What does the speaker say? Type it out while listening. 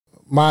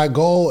My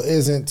goal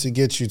isn't to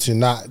get you to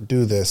not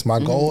do this. My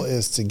goal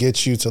is to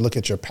get you to look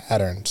at your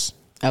patterns.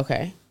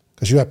 Okay.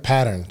 Because you have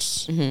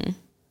patterns. If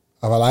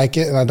I like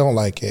it and I don't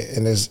like it.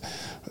 And there's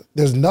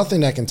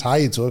nothing that can tie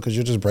you to it because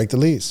you'll just break the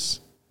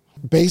lease.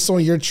 Based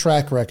on your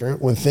track record,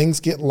 when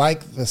things get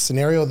like the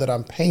scenario that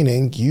I'm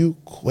painting, you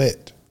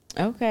quit.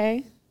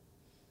 Okay.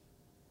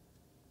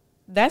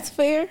 That's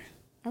fair.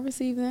 I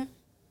receive that.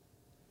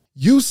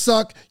 You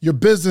suck, your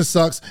business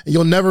sucks, and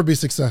you'll never be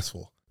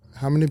successful.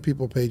 How many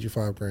people paid you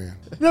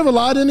 $5,000? You ever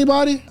lied to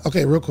anybody?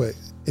 Okay, real quick.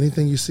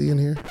 Anything you see in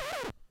here?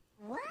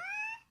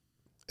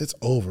 It's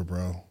over,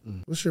 bro.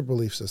 What's your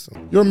belief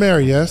system? You're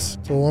married, yes,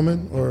 to a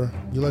woman, or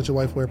you let your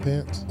wife wear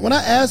pants? When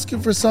I ask you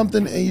for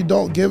something and you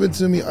don't give it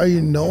to me, are you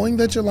knowing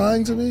that you're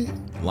lying to me?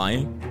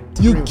 Lying?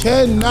 You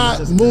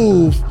cannot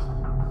move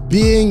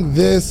being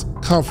this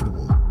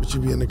comfortable. But you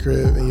be in the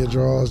crib and your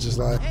drawers just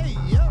like, hey,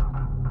 yo.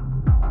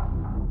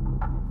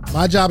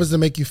 My job is to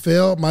make you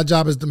fail. My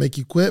job is to make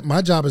you quit.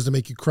 My job is to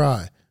make you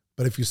cry.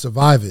 But if you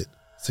survive it,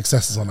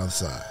 success is on the other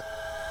side.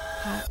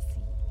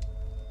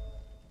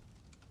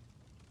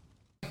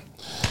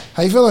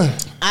 How you feeling?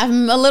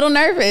 I'm a little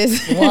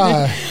nervous.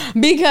 Why?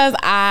 Because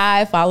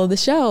I follow the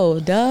show.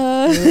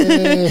 Duh.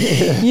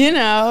 Yeah. You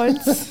know,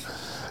 it's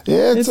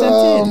intense.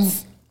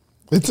 intense.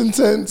 It's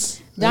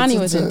intense. Donnie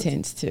was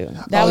intense too.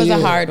 That was a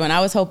hard one.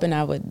 I was hoping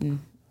I would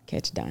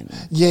catch Donnie.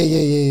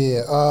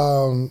 Yeah,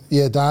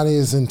 Donnie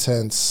is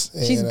intense.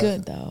 She's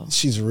good though.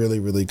 She's really,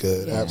 really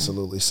good. Yeah.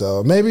 Absolutely.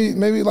 So maybe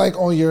like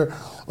on your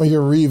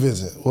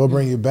revisit, we'll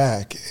bring you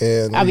back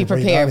and I'll be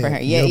prepared for her.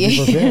 Yeah.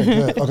 Be prepared.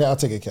 Good. Okay, I'll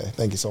take it, Kay.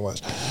 Thank you so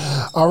much.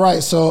 All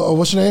right. So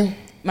what's your name?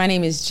 My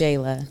name is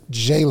Jayla.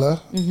 Jayla.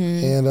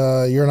 And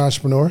you're an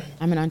entrepreneur?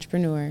 I'm an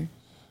entrepreneur.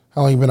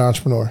 How long you been an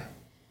entrepreneur?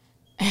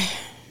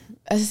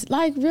 It's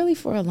like really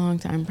for a long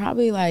time.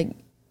 Probably like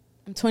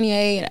I'm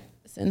 28.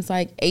 Since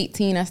like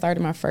 18, I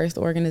started my first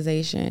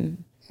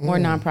organization. More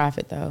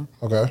nonprofit though.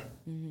 Okay.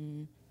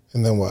 And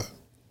then what?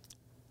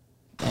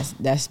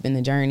 That's been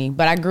the journey.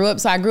 But I grew up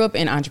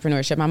in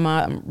entrepreneurship. My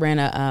mom ran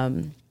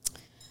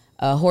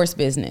a horse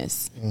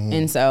business.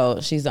 And so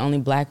she's the only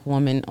black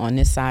woman on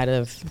this side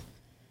of,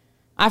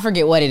 I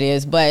forget what it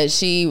is, but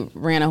she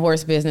ran a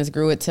horse business,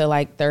 grew it to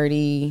like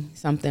 30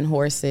 something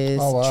horses,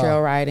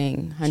 trail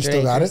riding, 100 She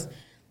still got acres. it?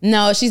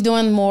 No, she's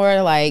doing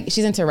more like,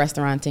 she's into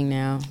restauranting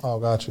now. Oh,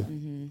 got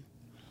you.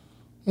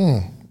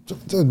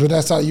 But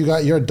that's how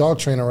you're a dog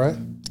trainer, right?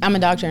 I'm a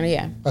dog trainer,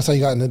 yeah. That's how you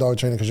got into dog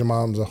training, because your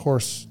mom's a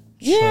horse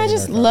Yeah, I trainer,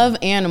 just love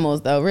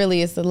animals though.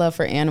 Really, it's the love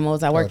for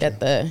animals. I worked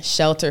at the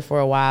shelter for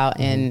a while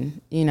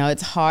and you know,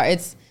 it's hard.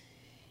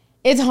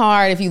 It's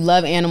hard if you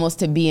love animals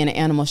to be in an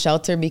animal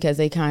shelter because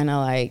they kind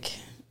of like,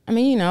 I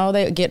mean, you know,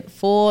 they get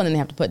full and then they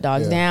have to put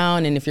dogs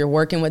down. And if you're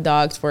working with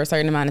dogs for a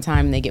certain amount of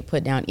time and they get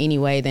put down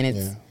anyway,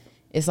 then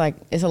it's like,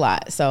 it's a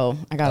lot. So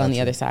I got on the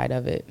other side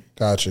of it.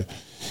 Gotcha.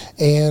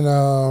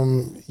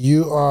 And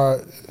you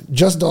are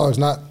just dogs,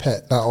 not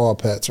all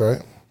pets,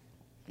 right?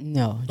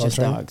 No, just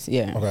dogs.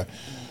 Yeah. Okay.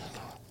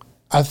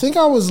 I think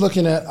I was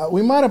looking at,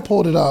 we might have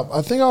pulled it up.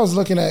 I think I was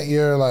looking at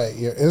your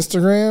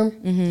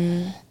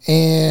Instagram.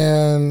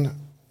 And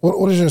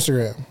what is your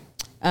Instagram?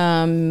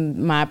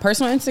 My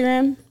personal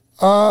Instagram.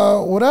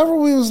 Whatever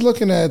we was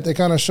looking at, they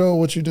kind of show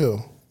what you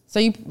do.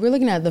 So we're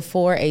looking at the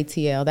 4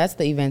 ATL. That's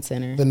the event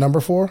center. The number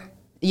 4?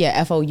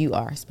 Yeah,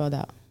 FOUR spelled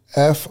out.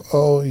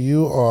 FOURATL.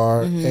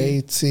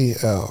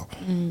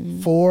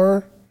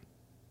 4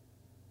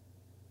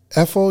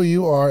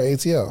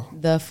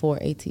 FOURATL. The 4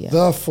 ATL.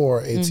 The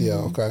 4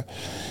 ATL, okay.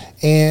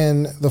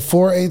 And the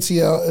 4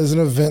 ATL is an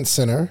event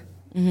center.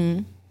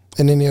 And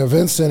in the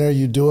event center,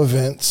 you do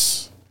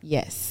events.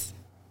 Yes.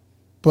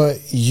 But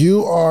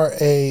you are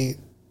a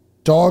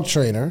dog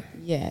trainer.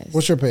 Yes.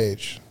 What's your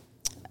page?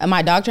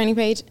 My dog training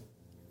page?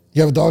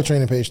 You have a dog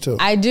training page too.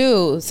 I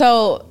do.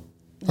 So,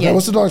 okay,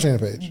 what's the dog training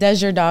page?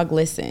 Does your dog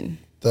listen?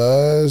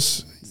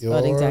 Does your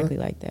Spelled exactly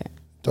like that.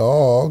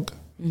 Dog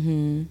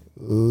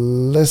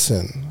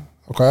listen?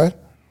 Okay.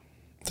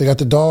 So you got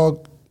the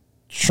dog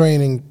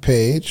training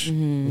page.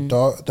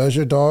 Does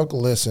your dog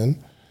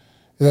listen?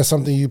 Is that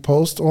something you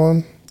post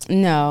on?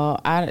 No,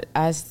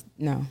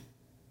 no.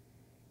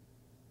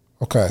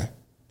 Okay.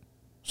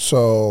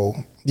 So,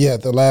 yeah,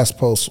 the last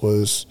post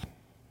was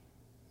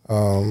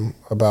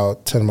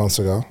about 10 months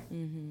ago.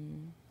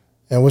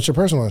 And what's your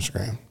personal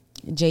Instagram?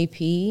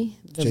 JP,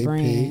 the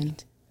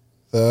brand.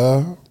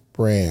 The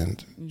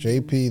brand.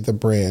 JP, the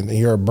brand. And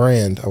you're a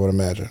brand, I would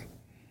imagine.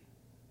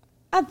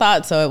 I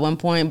thought so at one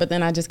point, but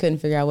then I just couldn't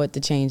figure out what to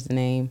change the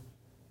name.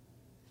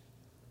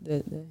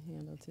 The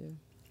handle to.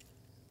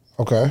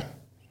 Okay.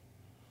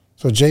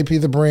 So JP,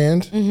 the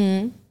brand.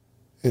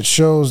 It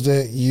shows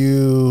that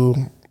you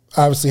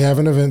obviously have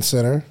an event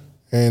center.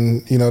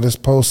 And, you know, this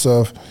post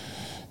of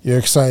you're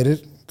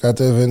excited, got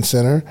the event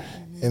center.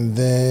 And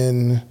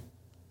then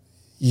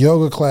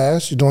yoga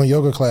class, you're doing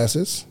yoga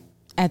classes.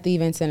 At the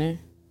event center.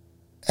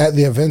 At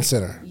the event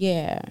center?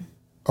 Yeah.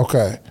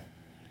 Okay.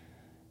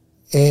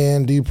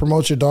 And do you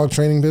promote your dog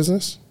training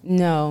business?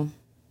 No.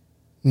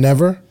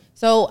 Never?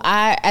 So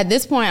at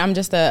this point, I'm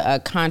just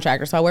a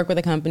contractor. So I work with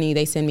a company.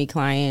 They send me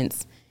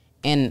clients,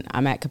 and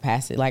I'm at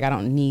capacity. Like, I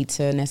don't need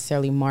to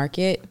necessarily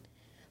market.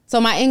 So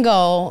my end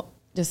goal,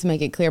 just to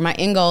make it clear, my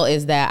end goal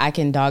is that I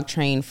can dog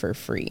train for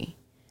free,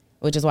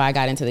 which is why I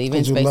got into the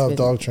event space. You love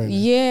dog training.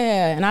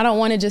 Yeah, and I don't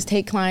want to just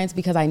take clients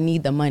because I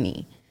need the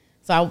money.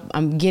 So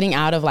I'm getting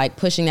out of like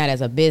pushing that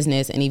as a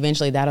business, and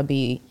eventually that'll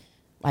be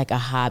like a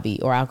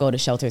hobby, or I'll go to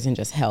shelters and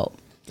just help.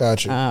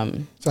 Gotcha.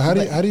 So how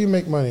do you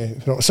make money?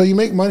 So you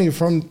make money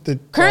from the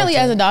currently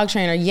as a dog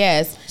trainer,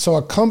 yes. So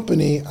a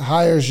company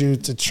hires you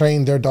to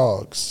train their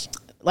dogs,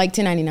 like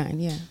 1099,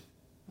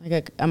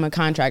 yeah. I'm a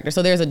contractor.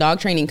 So there's a dog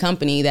training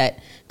company that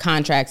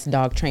contracts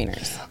dog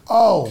trainers.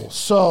 Oh,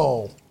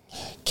 so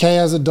Kay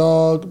has a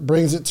dog,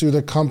 brings it to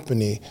the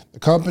company. The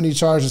company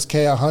charges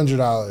Kay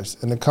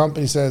 $100, and the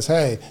company says,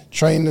 "Hey,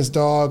 train this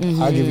dog.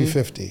 I'll give you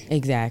 $50."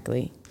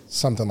 Exactly.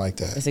 Something like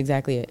that. That's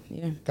exactly it.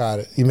 Yeah. Got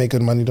it. You make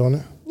good money doing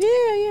it?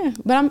 Yeah.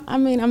 But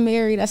I'm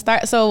married.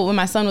 So when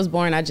my son was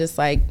born, I just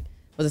was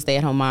a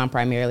stay-at-home mom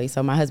primarily.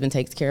 So my husband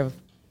takes care of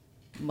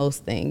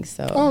most things.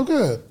 So. Oh,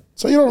 good.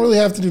 So you don't really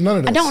have to do none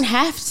of this. I don't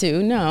have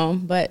to, no,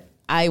 but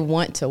I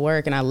want to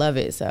work and I love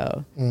it.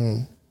 So.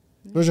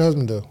 What does your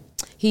husband do?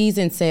 He's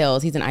in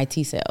sales. He's in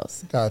IT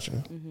sales.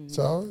 Gotcha.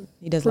 So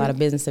he does a lot of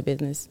business to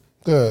business.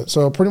 Good.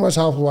 So pretty much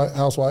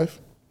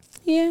housewife.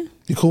 Yeah.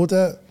 You cool with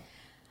that?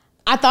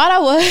 I thought I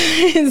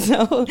was.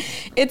 So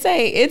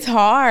it's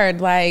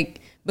hard, like,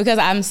 because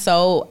I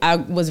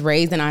was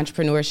raised in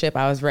entrepreneurship.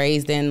 I was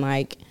raised in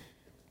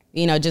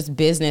just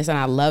business, and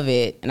I love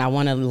it, and I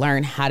want to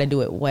learn how to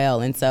do it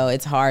well. And so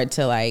it's hard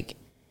to I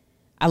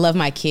love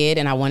my kid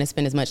and I want to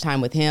spend as much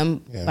time with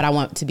him, but I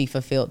want to be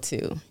fulfilled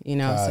too,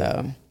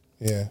 so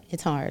yeah,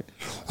 it's hard.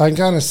 I can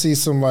kind of see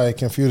some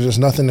confusion. There's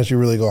nothing that you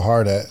really go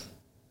hard at.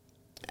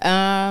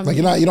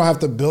 You don't have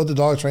to build the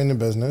dog training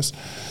business.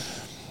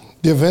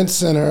 The event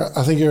center,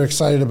 I think you're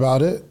excited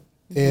about it.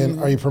 And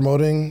are you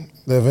promoting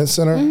the event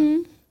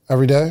center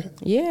every day?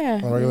 Yeah.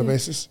 On a regular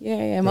basis?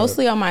 Yeah.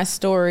 Mostly on my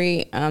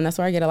story. That's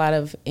where I get a lot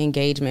of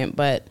engagement,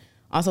 but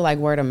also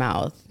word of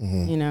mouth,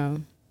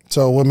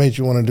 So what made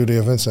you want to do the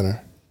event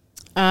center?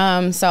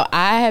 So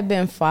I have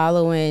been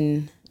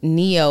following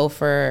Neo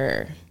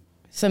for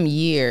some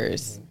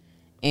years,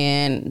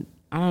 and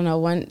I don't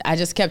know, I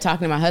just kept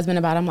talking to my husband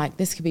about it. I'm like,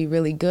 this could be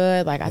really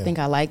good. I think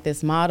I like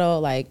this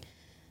model. I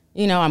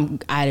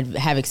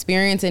have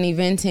experience in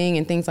eventing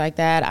and things like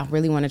that. I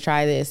really want to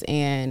try this.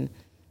 And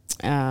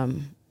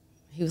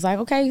he was like,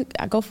 okay,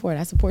 I go for it.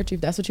 I support you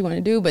if that's what you want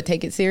to do, but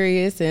take it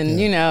serious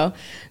and,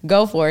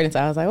 go for it. And so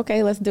I was like,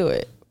 okay, let's do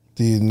it.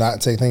 Do you not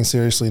take things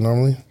seriously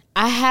normally?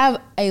 I have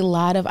a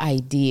lot of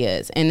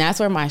ideas, and that's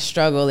where my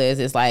struggle is.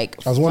 It's I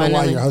was wondering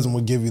why your husband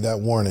would give you that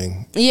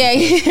warning.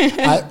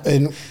 Yeah.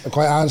 And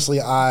quite honestly,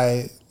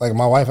 my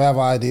wife have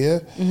an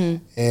idea,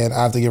 and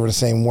I have to give her the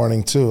same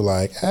warning too.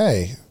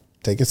 Hey,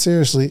 take it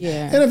seriously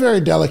in a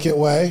very delicate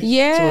way.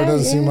 Yeah. So it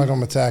doesn't seem like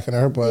I'm attacking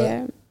her,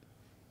 but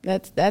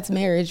that's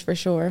marriage for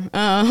sure.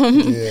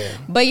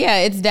 But yeah,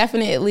 it's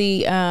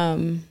definitely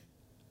I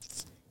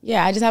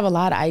just have a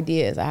lot of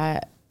ideas.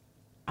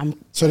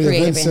 So the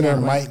event center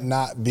might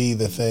not be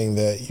the thing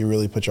that you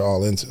really put your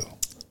all into.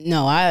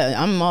 No,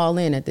 I'm all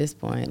in at this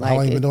point. How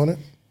long you been doing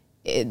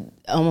it?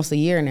 Almost a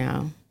year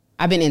now.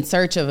 I've been in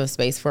search of a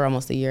space for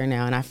almost a year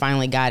now, and I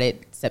finally got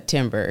it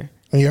September.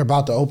 And you're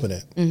about to open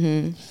it.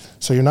 Mm-hmm.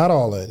 So you're not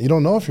all in. You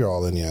don't know if you're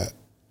all in yet.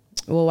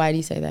 Well, why do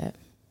you say that?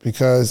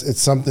 Because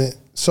it's something.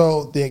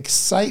 So the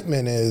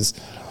excitement is,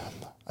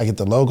 I get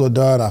the logo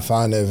done, I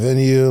find the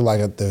venue,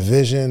 the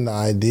vision, the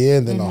idea,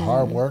 and then the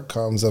hard work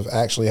comes of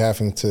actually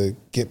having to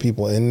get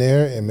people in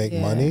there and make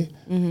money.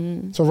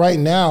 Mm-hmm. So right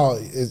now,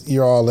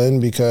 you're all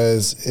in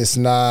because there's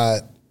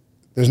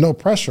no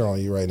pressure on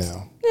you right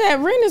now.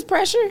 Yeah, rent is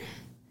pressure.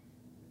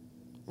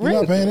 You're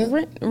not paying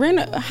it?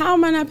 Rent, how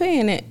am I not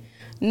paying it?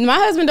 My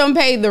husband don't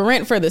pay the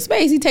rent for the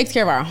space. He takes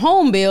care of our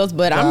home bills,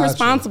 but I'm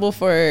responsible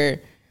for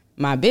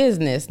my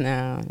business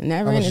now. And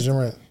that How much is your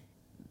rent?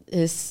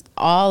 It's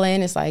all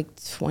in. It's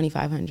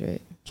 $2,500.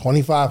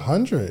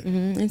 $2,500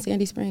 in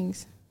Sandy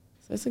Springs.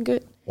 So it's a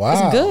good. Wow.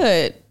 It's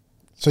good.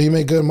 So you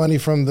make good money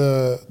from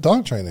the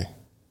dog training?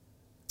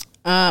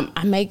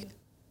 I make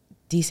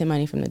decent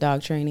money from the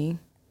dog training.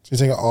 So you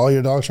take all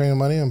your dog training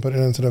money and put it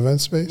into the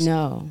event space?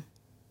 No.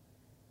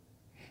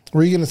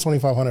 Where are you getting the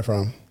 $2,500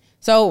 from?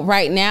 So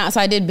right now,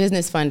 I did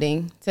business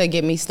funding to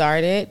get me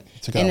started,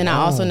 and then I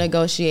also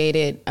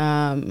negotiated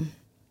rent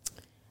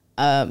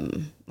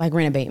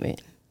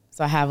abatement.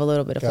 So I have a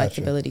little bit of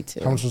flexibility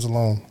too. How much was the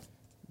loan?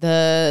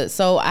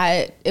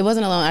 It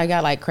wasn't a loan. I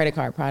got credit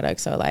card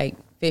products. So I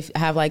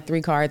have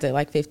 3 cards at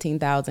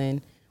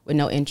 $15,000 with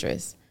no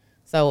interest.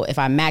 So if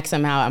I max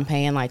them out, I'm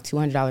paying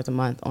 $200 a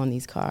month on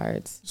these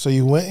cards. So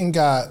you went and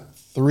got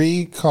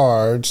 3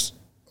 cards,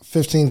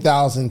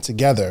 $15,000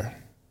 together.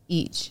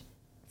 Each.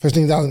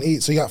 $15,000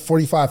 each. So you got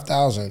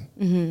 $45,000.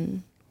 Mm-hmm.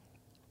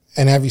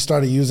 And have you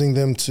started using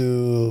them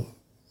to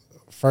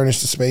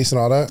furnish the space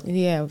and all that?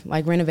 Yeah,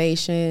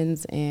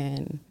 renovations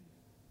and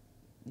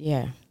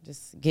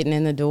just getting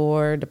in the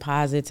door,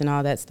 deposits and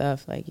all that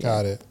stuff.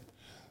 Got it.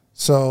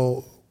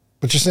 So,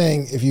 but you're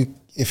saying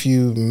if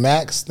you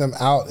max them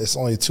out, it's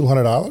only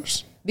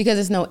 $200? Because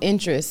it's no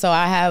interest. So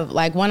I have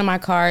like one of my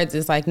cards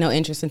is like no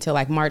interest until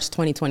like March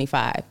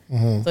 2025.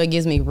 So it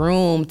gives me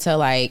room to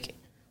like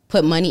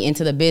put money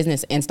into the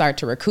business and start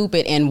to recoup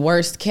it. And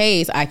worst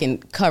case, I can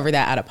cover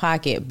that out of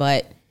pocket.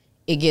 But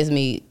it gives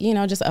me,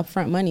 just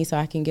upfront money so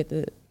I can get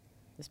the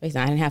space.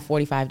 And I didn't have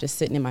 45 just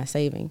sitting in my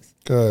savings.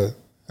 Good.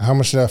 How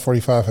much of that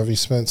 45 have you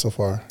spent so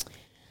far?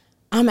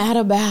 I'm at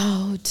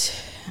about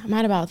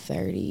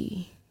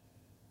 30.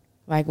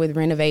 Like with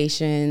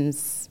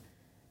renovations,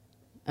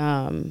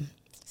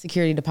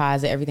 security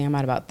deposit, everything, I'm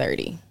at about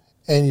 30.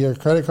 And your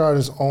credit card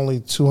is only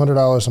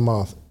 $200 a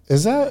month.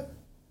 Is that?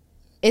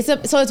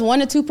 So it's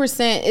 1 to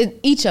 2%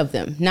 each of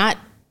them.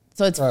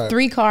 So it's right.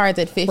 3 cards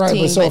at 15. Right,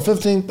 but so a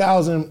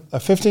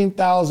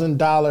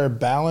 $15,000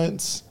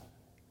 balance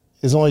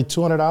is only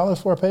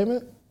 $200 for a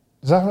payment?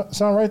 Does that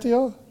sound right to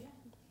y'all? Yeah.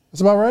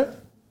 That's about right?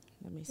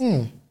 Let me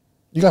see.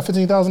 You got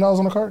 $15,000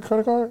 on a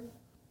credit card?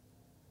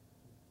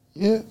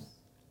 Yeah.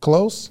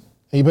 Close?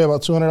 And you pay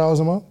about $200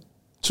 a month?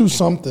 Two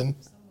something.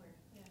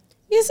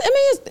 Yes, I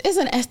mean, it's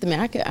an estimate.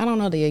 I don't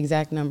know the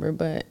exact number,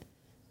 but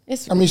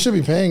it's... I mean, you should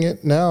be paying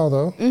it now,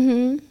 though.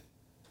 Mm-hmm.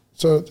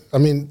 So, I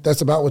mean,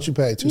 that's about what you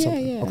pay,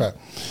 something. Yeah. Okay.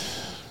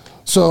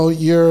 So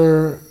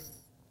you're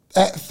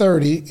at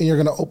 30, and you're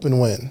going to open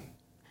when?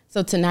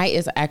 So tonight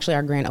is actually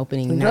our grand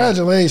opening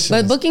Congratulations.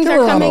 night. But bookings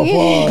are coming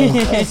in.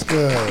 That's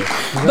good.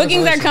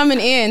 Bookings are coming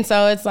in,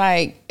 so it's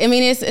like, I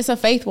mean, it's a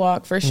faith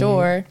walk for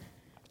sure.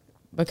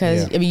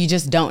 Because I mean, you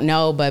just don't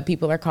know, but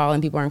people are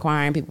calling, people are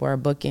inquiring, people are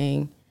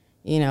booking.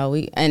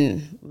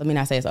 And let me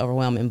not say it's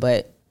overwhelming,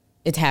 but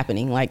it's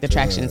happening. Like the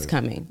traction is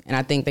coming, and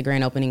I think the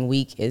grand opening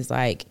week is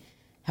like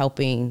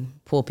helping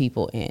pull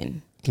people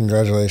in.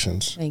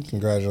 Congratulations! Thank you.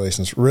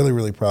 Congratulations! Really,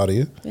 really proud of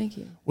you. Thank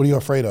you. What are you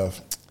afraid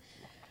of?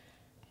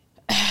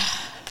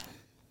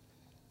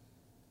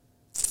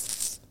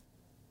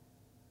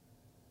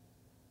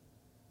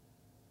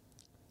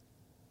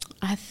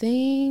 I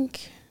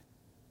think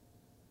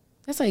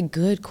that's a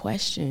good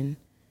question.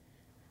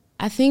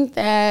 I think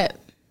that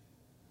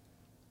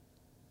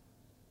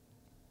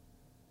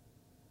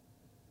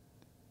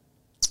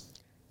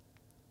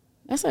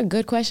that's a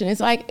good question.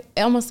 It's like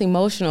almost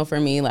emotional for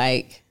me.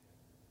 Like,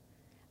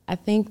 I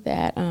think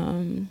that,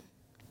 I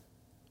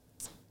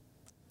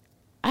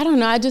don't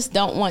know. I just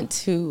don't want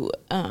to,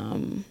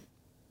 I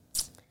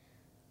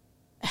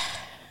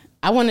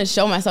want to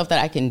show myself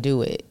that I can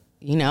do it,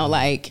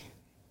 like,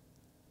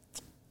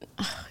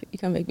 you're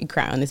gonna make me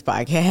cry on this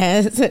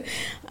podcast.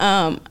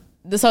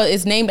 So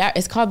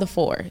it's called The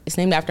Four. It's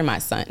named after my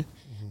son.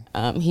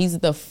 He's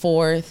the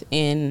fourth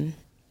in.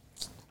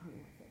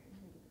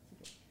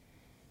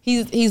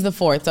 He's the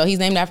fourth, so he's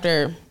named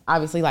after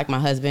obviously like my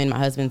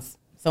husband's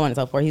so on and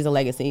so forth. He's a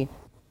legacy,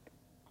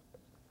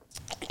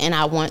 and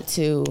I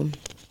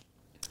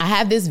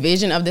have this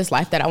vision of this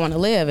life that I want to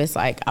live. It's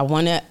like I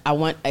want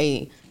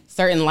a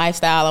certain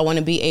lifestyle. I want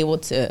to be able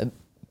to.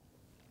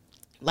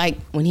 Like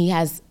when he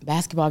has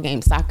basketball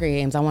games, soccer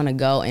games, I want to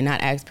go and not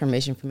ask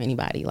permission from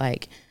anybody.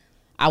 Like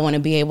I want to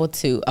be able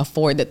to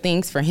afford the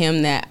things for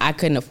him that I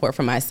couldn't afford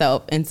for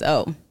myself. And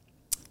so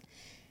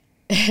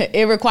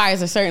it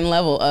requires a certain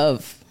level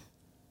of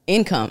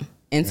income.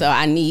 And so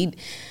I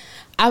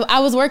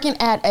was working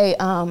at I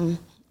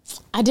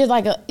did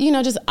like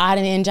just odd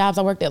and end jobs.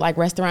 I worked at like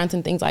restaurants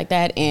and things like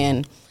that.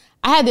 And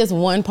I had this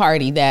one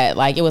party that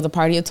like, it was a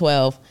party of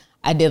 12.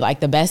 I did like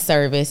the best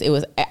service.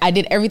 I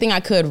did everything I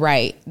could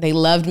right. They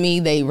loved me.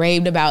 They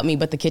raved about me,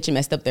 but the kitchen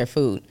messed up their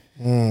food.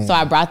 So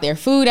I brought their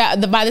food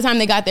out. By the time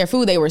they got their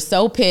food, they were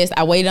so pissed.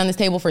 I waited on this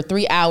table for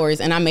 3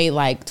 hours and I made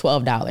like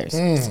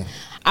 $12.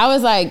 I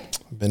was like,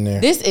 been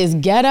there. This is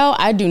ghetto.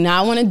 I do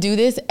not want to do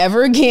this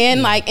ever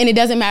again. Like, and it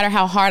doesn't matter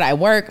how hard I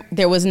work.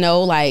 There was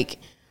no like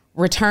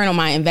return on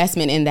my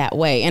investment in that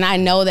way. And I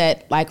know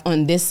that like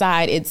on this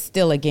side, it's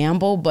still a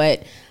gamble,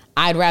 but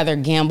I'd rather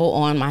gamble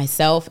on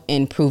myself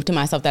and prove to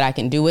myself that I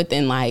can do it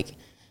than like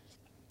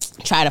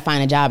try to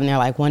find a job and they're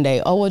like one day,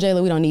 oh, well,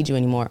 Jayla, we don't need you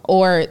anymore.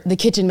 Or the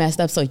kitchen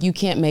messed up so you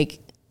can't make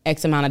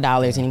X amount of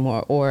dollars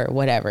anymore or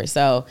whatever.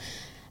 So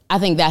I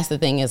think that's the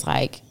thing is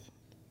like,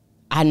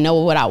 I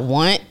know what I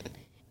want.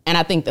 And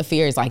I think the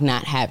fear is like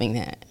not having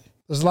that.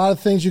 There's a lot of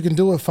things you can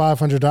do with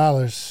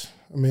 $500.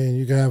 I mean,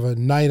 you can have a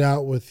night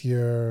out with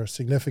your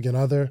significant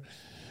other.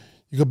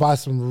 You could buy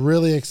some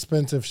really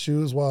expensive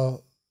shoes.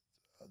 Well,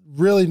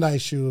 really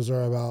nice shoes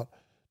are about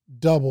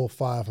double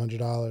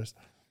 $500.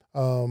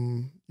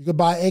 You could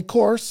buy a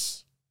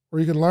course where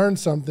you can learn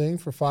something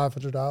for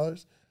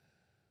 $500.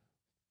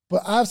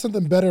 But I have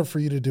something better for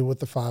you to do with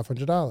the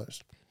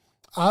 $500.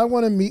 I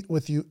want to meet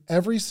with you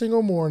every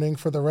single morning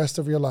for the rest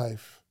of your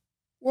life.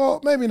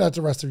 Well, maybe not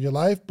the rest of your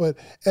life, but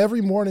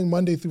every morning,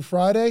 Monday through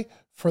Friday,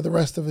 for the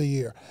rest of the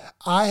year.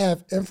 I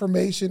have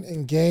information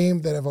and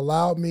game that have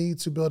allowed me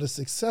to build a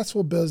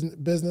successful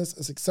business,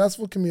 a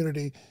successful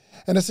community,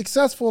 and a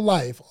successful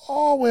life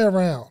all the way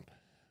around.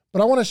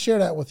 But I want to share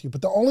that with you.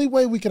 But the only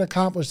way we can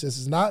accomplish this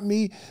is not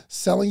me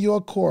selling you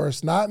a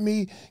course, not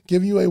me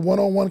giving you a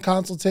one-on-one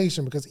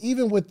consultation, because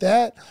even with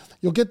that,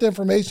 you'll get the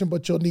information,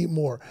 but you'll need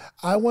more.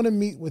 I want to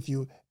meet with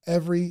you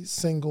every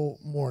single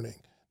morning.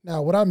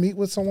 Now, would I meet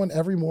with someone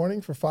every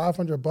morning for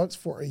 $500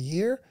 for a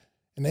year?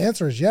 And the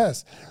answer is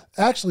yes.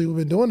 Actually, we've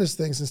been doing this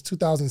thing since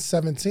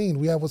 2017.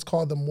 We have what's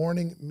called the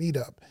Morning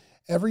Meetup.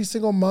 Every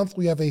single month,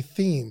 we have a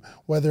theme,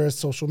 whether it's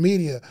social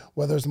media,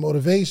 whether it's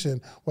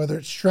motivation, whether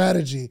it's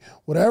strategy,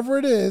 whatever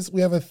it is, we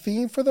have a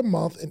theme for the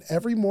month. And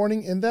every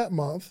morning in that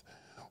month,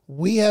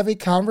 we have a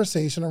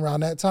conversation around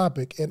that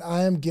topic. And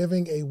I am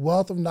giving a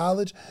wealth of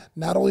knowledge,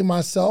 not only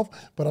myself,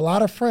 but a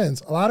lot of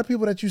friends, a lot of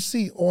people that you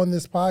see on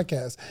this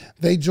podcast.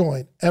 They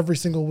join every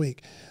single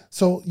week.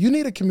 So you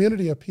need a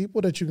community of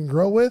people that you can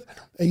grow with,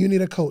 and you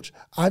need a coach.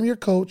 I'm your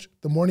coach.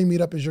 The Morning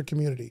Meetup is your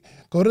community.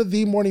 Go to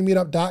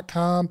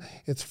themorningmeetup.com.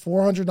 It's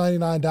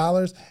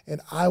 $499,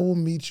 and I will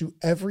meet you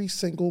every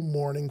single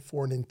morning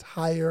for an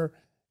entire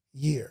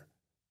year.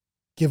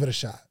 Give it a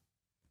shot.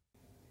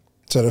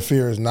 So the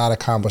fear is not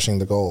accomplishing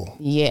the goal.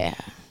 Yeah.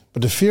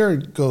 But the fear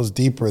goes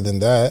deeper than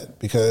that,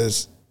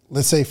 because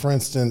let's say, for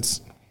instance,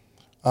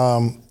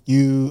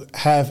 you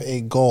have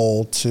a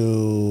goal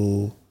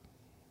to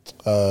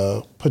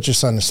put your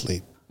son to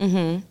sleep.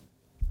 Mm-hmm.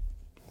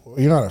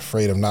 You're not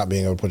afraid of not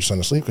being able to put your son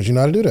to sleep because you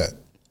know how to do that.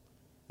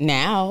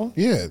 Now.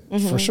 Yeah,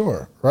 for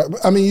sure. Right.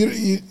 I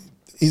mean,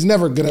 it's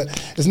never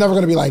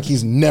gonna be like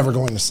he's never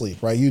going to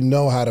sleep, right? You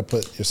know how to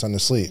put your son to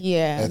sleep.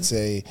 Yeah. That's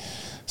a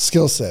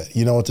skill set.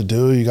 You know what to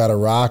do. You got to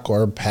rock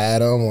or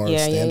pat him or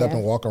stand up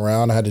and walk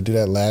around. I had to do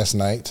that last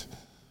night.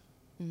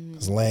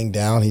 Because laying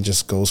down, he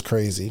just goes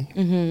crazy.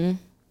 Mm-hmm.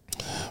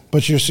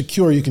 But you're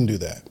secure you can do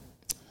that.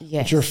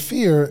 Yes. But your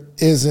fear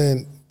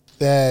isn't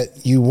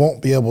that you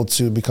won't be able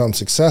to become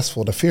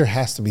successful. The fear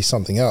has to be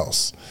something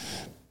else,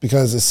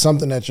 because it's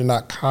something that you're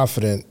not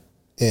confident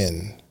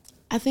in.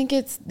 I think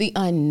it's the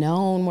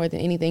unknown more than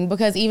anything,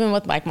 because even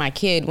with like my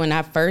kid, with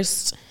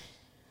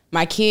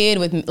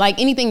like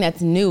anything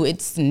that's new,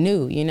 it's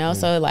new, you know?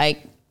 So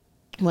like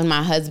when my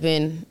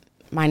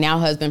now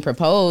husband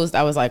proposed,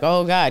 I was like,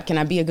 oh God, can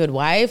I be a good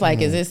wife?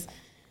 Like, is this,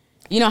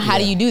 you know, how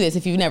do you do this?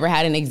 If you've never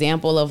had an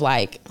example of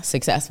like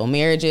successful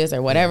marriages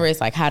or whatever,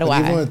 it's like, how do I?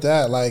 Even with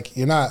that, like,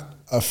 you're not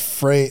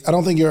afraid. I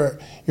don't think you're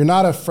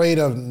not afraid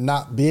of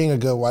not being a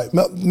good wife.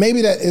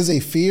 Maybe that is a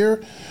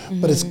fear,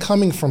 but it's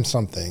coming from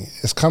something.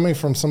 It's coming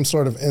from some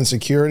sort of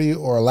insecurity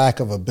or a lack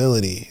of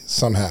ability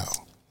somehow.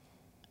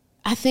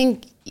 I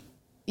think,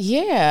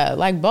 yeah,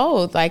 like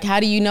both. Like, how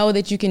do you know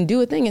that you can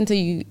do a thing until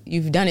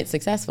you've done it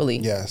successfully?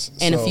 Yes.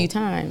 And a few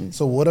times.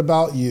 So what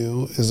about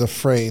you is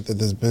afraid that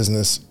this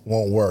business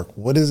won't work?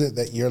 What is it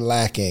that you're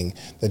lacking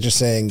that you're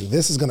saying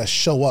this is going to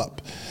show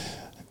up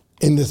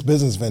in this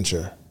business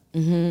venture?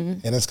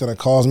 Mm-hmm. And it's going to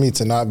cause me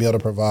to not be able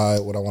to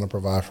provide what I want to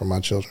provide for my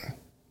children?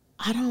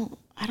 I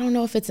don't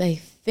know if it's a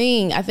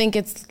thing. I think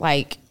it's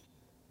like,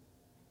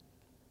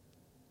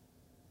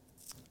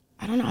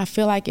 I don't know. I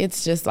feel like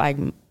it's just like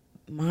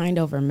mind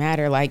over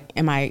matter. Like,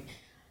 let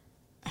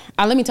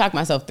me talk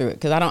myself through it,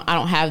 because I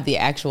don't have the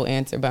actual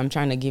answer, but I'm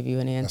trying to give you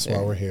an answer. That's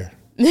why we're here.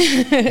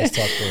 Let's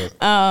talk through it.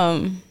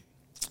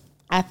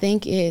 I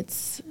think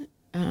it's,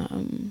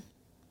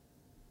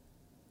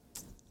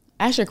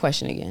 ask your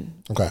question again.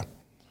 Okay.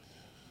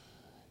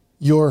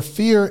 Your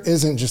fear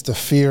isn't just a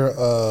fear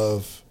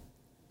of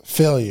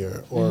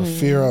failure or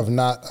fear of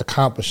not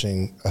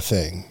accomplishing a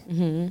thing.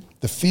 Mm-hmm.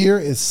 The fear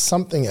is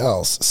something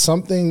else,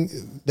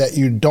 something that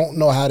you don't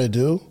know how to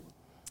do.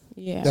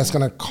 Yeah. That's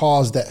going to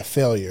cause that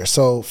failure.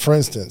 So, for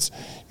instance,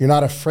 you're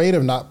not afraid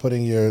of not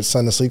putting your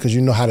son to sleep because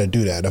you know how to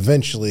do that.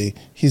 Eventually,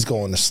 he's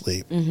going to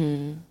sleep.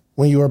 Mm-hmm.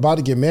 When you are about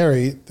to get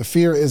married, the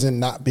fear isn't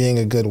not being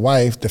a good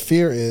wife. The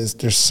fear is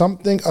there's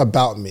something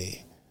about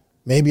me.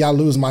 Maybe I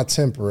lose my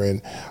temper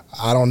and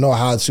I don't know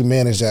how to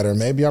manage that. Or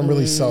maybe I'm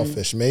really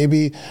selfish.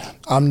 Maybe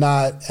I'm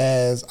not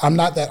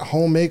that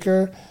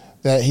homemaker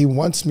that he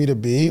wants me to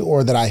be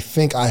or that I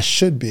think I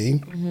should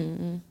be.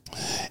 Mm-hmm.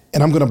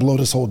 And I'm going to blow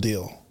this whole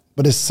deal.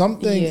 But it's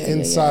something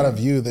inside of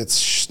you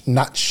that's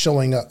not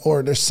showing up,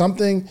 or there's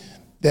something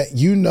that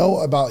you know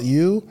about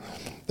you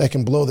that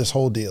can blow this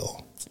whole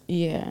deal.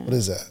 Yeah. What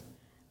is that?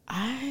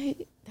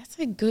 That's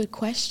a good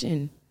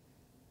question.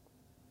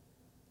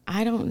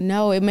 I don't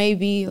know. It may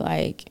be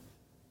like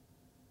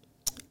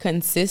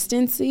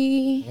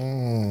consistency.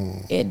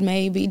 It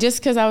may be, just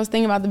because I was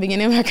thinking about the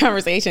beginning of our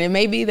conversation, it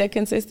may be the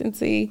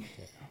consistency,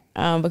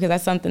 because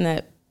that's something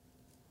that,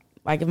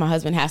 like, if my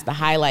husband has to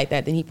highlight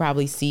that, then he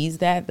probably sees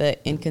that, the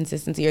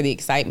inconsistency or the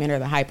excitement or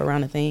the hype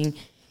around a thing.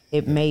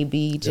 It may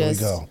be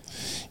just there we go.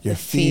 Your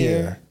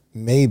fear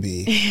may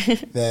be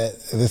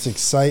that this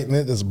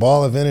excitement, this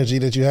ball of energy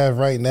that you have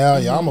right now,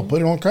 I'm going to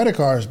put it on credit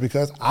cards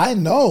because I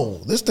know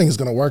this thing is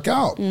going to work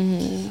out.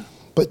 Mm-hmm.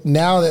 But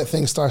now that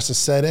thing starts to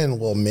set in,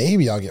 well,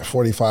 maybe I'll get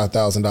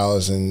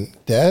 $45,000 in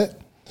debt.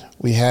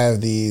 We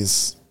have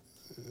these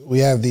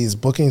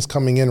bookings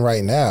coming in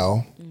right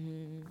now,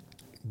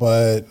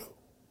 but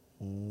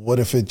what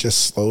if it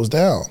just slows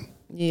down?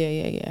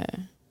 Yeah.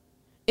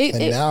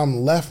 Now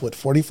I'm left with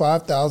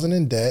 $45,000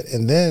 in debt.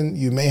 And then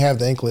you may have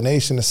the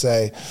inclination to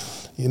say,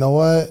 you know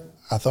what?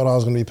 I thought I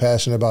was going to be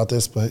passionate about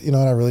this, but you know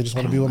what? I really just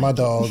want to be with my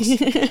dogs.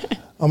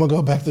 I'm going to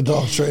go back to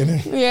dog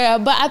training. Yeah,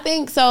 but I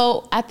think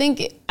so. I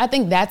think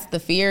that's the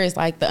fear, is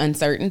like the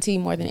uncertainty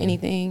more than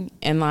anything.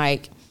 And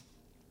like,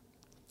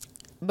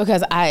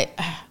 because all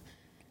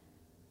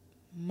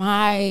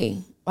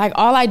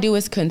I do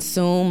is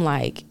consume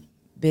like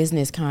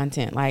business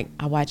content. Like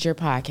I watch your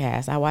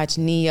podcast, I watch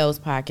Neo's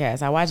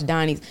podcast, I watch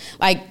Donnie's,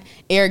 like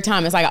Eric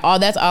Thomas, like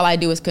that's all I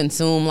do is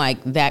consume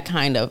like that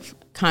kind of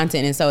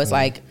content. And so it's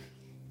like,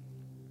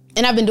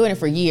 and I've been doing it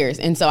for years.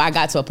 And so I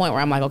got to a point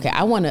where I'm like, okay,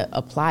 I want to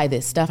apply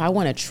this stuff. I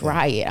want to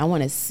try it. I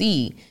want to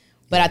see.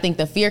 But I think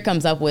the fear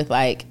comes up with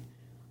like,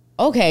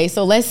 okay,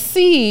 so let's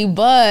see,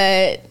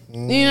 but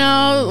you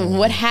know,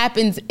 what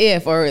happens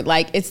if, or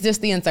like, it's just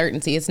the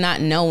uncertainty. It's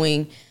not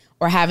knowing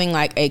or having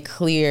like a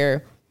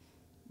clear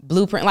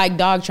blueprint, like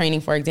dog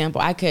training, for example.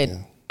 I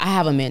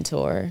have a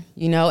mentor,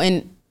 you know,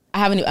 and I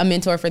have a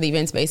mentor for the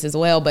event space as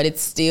well, but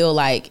it's still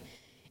like,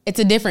 it's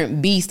a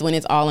different beast when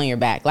it's all on your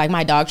back. Like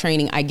my dog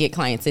training, I get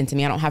clients into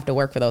me. I don't have to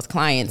work for those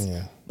clients,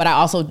 but I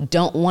also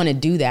don't want to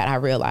do that. I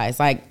realize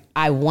like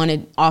I want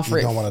to offer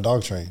it. You don't want to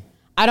dog train.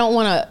 I don't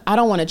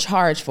want to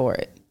charge for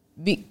it.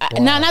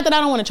 Not that I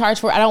don't want to charge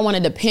for it. I don't want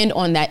to depend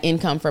on that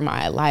income for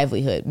my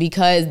livelihood,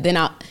 because then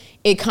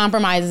it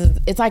compromises.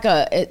 It's like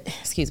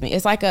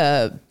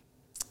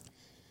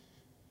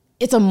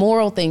it's a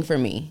moral thing for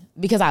me,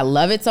 because I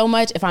love it so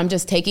much. If I'm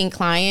just taking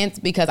clients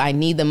because I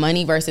need the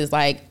money versus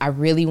like I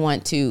really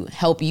want to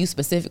help you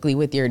specifically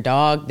with your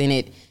dog, then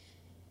it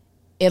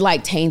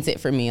like taints it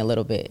for me a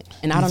little bit.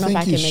 And I don't know if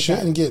I can make that. You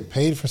shouldn't get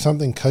paid for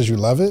something because you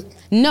love it?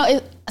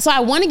 No, so I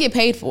want to get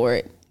paid for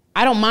it.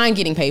 I don't mind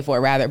getting paid for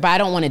it, rather, but I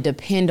don't want to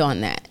depend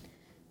on that.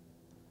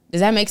 Does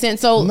that make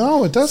sense? So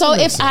no, it doesn't.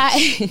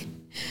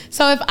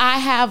 So if I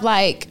have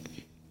like,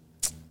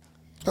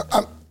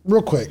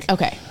 real quick.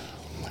 Okay.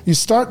 You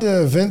start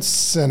the event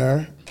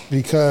center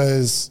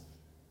because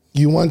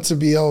you want to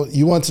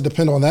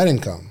depend on that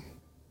income.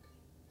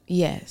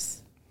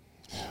 Yes.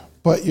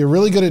 But you're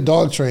really good at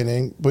dog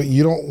training, but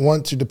you don't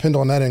want to depend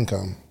on that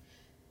income.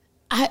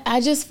 I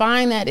just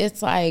find that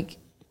it's like,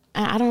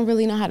 I don't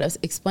really know how to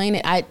explain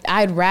it.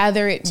 I'd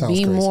rather it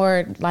be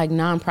more like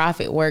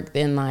nonprofit work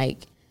than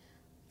like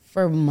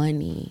for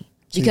money.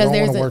 So because you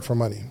don't want to work for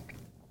money.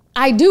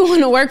 I do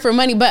want to work for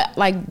money, but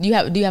like, do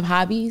you have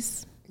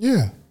hobbies?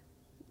 Yeah.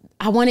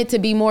 I want it to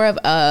be more of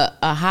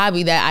a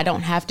hobby that I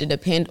don't have to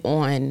depend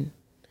on.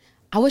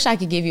 I wish I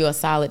could give you a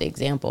solid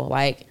example.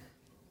 Like,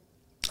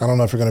 I don't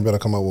know if you're going to be able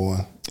to come up with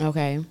one.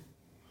 Okay.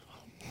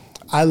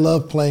 I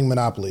love playing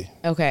Monopoly.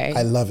 Okay.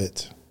 I love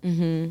it.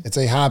 Mm-hmm. It's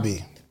a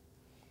hobby.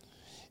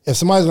 If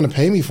somebody's going to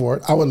pay me for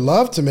it, I would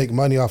love to make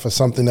money off of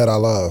something that I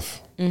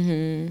love,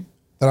 that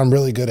I'm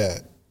really good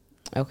at.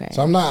 Okay.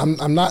 So I'm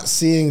not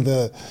seeing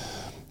the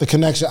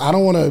connection.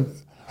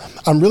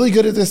 I'm really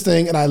good at this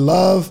thing, and I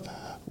love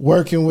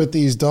working with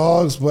these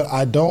dogs, but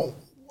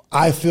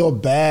I feel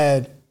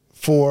bad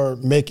for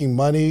making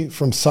money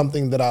from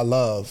something that I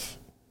love.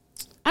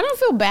 I don't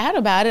feel bad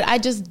about it. I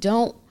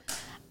don't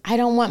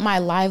want my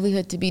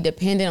livelihood to be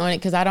dependent on it,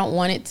 because I don't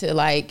want it to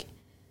like,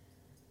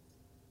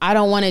 I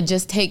don't want to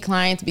just take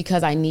clients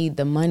because I need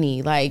the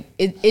money. Like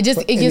it gives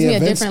me a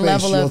different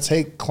level of. You'll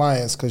take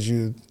clients because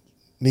you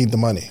need the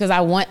money. Because I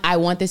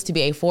want this to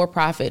be a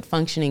for-profit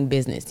functioning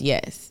business.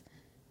 Yes,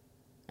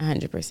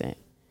 100%.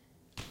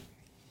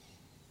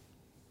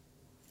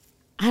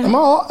 Am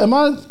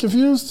I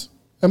confused?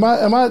 Am I?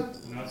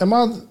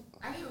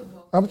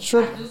 I'm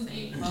sure.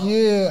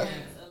 Yeah.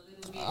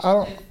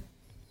 I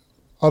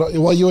don't.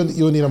 Well, you would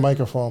need a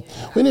microphone.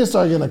 We need to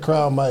start getting a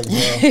crowd mic,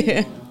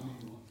 bro.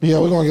 Yeah,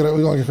 we're gonna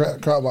get a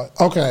crowd mic.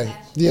 Okay.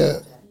 Yeah.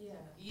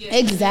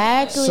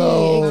 Exactly.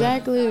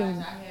 Exactly.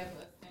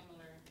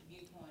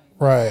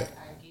 Right.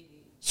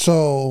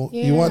 So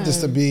you want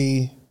this to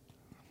be?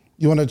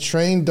 You want to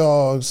train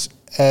dogs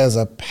as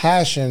a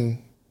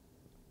passion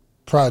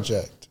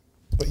project,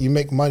 but you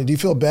make money. Do you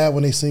feel bad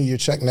when they send you your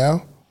check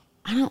now?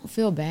 I don't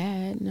feel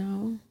bad,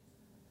 no.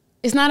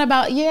 It's not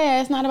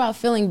about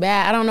feeling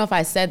bad. I don't know if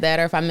I said that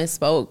or if I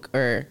misspoke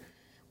or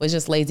was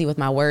just lazy with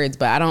my words,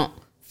 but I don't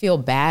feel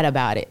bad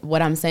about it.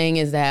 What I'm saying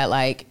is that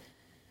like,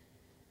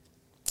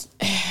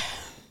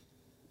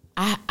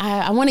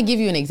 I want to give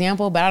you an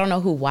example, but I don't know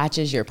who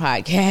watches your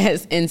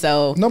podcast. And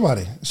so.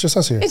 Nobody. It's just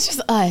us here. It's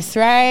just us,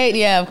 right?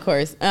 Yeah, of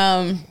course.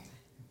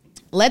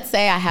 Let's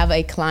say I have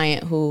a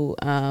client who,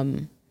 I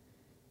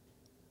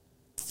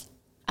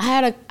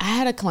had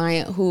a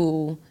client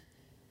who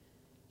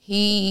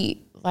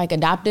he like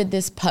adopted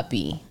this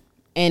puppy.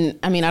 And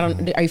I mean,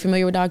 are you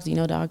familiar with dogs? Do you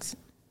know dogs?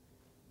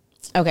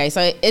 Okay.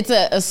 So it's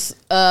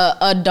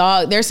a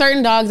dog. There are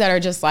certain dogs that are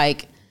just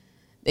like,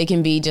 they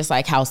can be just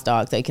like house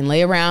dogs. They can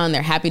lay around.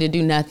 They're happy to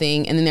do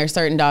nothing. And then there are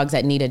certain dogs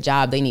that need a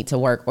job. They need to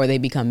work, or they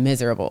become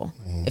miserable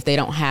if they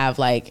don't have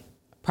like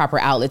proper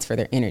outlets for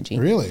their energy.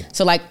 Really?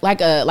 So like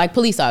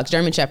police dogs,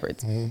 German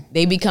Shepherds,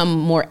 they become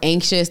more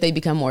anxious. They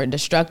become more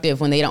destructive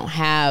when they don't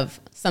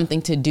have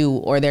something to do,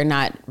 or they're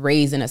not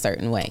raised in a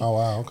certain way. Oh,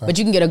 wow, okay. But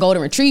you can get a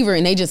golden retriever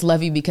and they just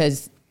love you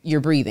because you're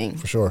breathing.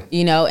 For sure.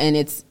 You know, and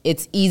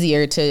it's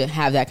easier to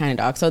have that kind of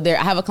dog. So I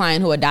have a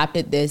client who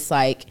adopted this,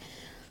 like,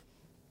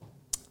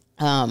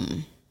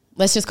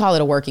 let's just call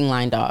it a working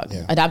line dog.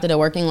 Yeah. Adopted a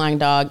working line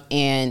dog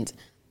and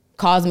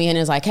calls me and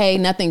is like, hey,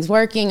 nothing's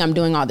working. I'm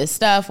doing all this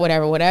stuff,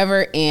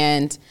 whatever.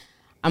 And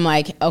I'm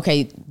like,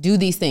 okay, do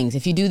these things.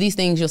 If you do these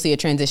things, you'll see a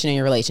transition in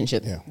your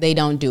relationship. Yeah. They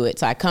don't do it.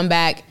 So I come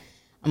back.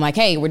 I'm like,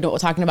 hey, we're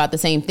talking about the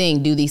same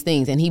thing. Do these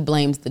things. And he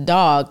blames the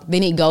dog.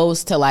 Then he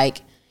goes to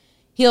like,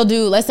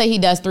 let's say he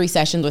does 3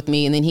 sessions with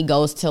me, and then he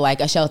goes to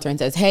like a shelter and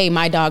says, hey,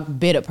 my dog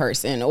bit a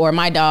person, or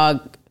my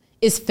dog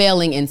is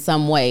failing in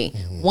some way.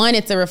 Mm-hmm. 1,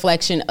 it's a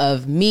reflection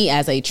of me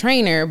as a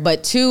trainer,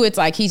 but 2, it's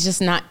like he's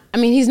just not,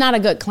 he's not a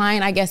good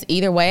client, I guess,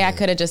 either way. Yeah. I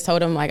could have just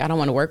told him, like, I don't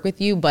want to work with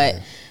you,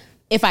 but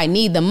if I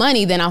need the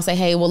money, then I'll say,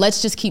 hey, well,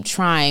 let's just keep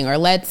trying, or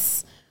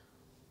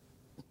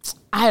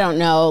I don't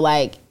know,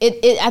 like,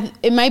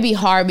 it might be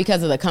hard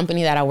because of the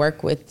company that I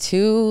work with,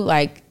 too,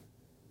 like.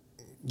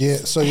 Yeah,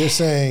 so you're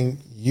saying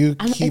you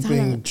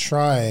keeping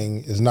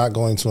trying is not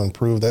going to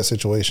improve that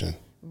situation.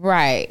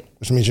 Right.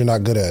 Which means you're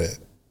not good at it.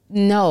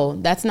 No,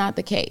 that's not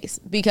the case,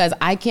 because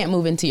I can't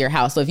move into your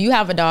house. So if you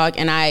have a dog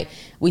and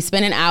we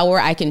spend an hour,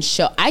 I can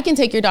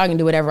take your dog and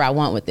do whatever I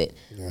want with it.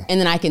 Yeah. And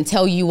then I can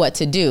tell you what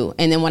to do.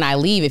 And then when I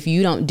leave, if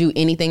you don't do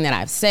anything that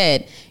I've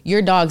said,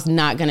 your dog's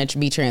not going to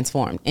be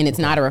transformed. And it's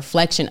not a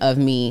reflection of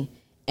me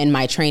and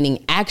my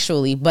training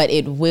actually, but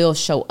it will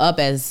show up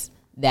as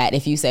that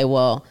if you say,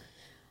 well,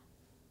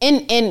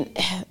 and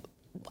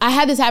I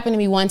had this happen to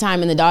me one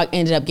time, and the dog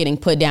ended up getting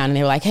put down, and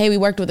they were like, hey, we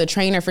worked with a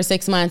trainer for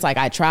 6 months. Like,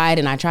 I tried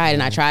and I tried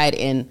and I tried,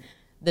 and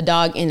the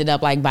dog ended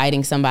up like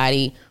biting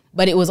somebody,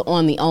 but it was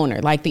on the owner.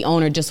 Like, the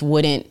owner just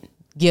wouldn't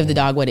give the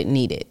dog what it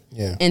needed.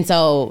 Yeah. And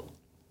so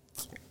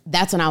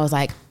that's when I was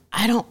like,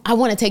 I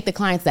want to take the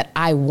clients that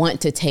I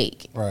want to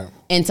take. Right.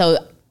 And so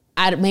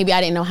maybe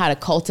I didn't know how to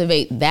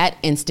cultivate that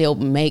and still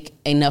make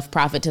enough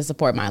profit to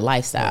support my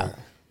lifestyle. Right.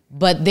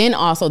 But then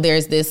also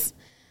there's this,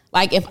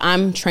 like, if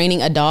I'm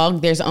training a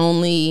dog, there's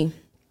only,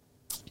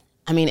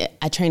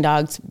 I train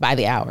dogs by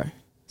the hour.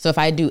 So if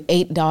I do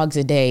 8 dogs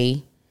a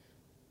day,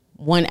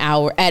 1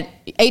 hour, at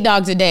 8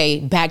 dogs a day,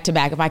 back to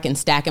back, if I can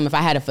stack them, if I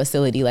had a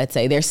facility, let's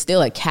say, there's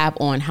still a cap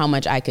on how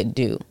much I could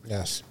do.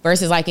 Yes.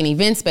 Versus like an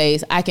event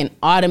space, I can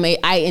automate.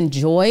 I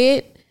enjoy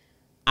it.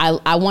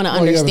 I want to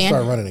understand. You haven't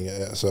started running it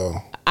yet, so.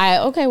 I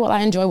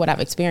enjoy what I've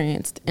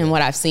experienced and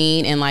what I've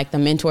seen and like the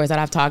mentors that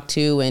I've talked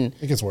to. And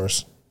it gets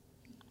worse.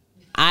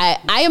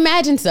 I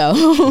imagine so.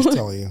 I'm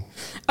telling you.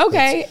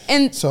 Okay.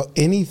 And so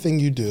anything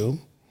you do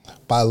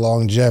by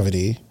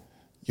longevity,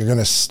 you're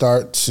going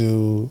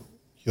to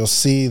you'll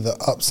see the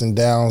ups and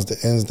downs, the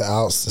ins, the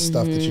outs, the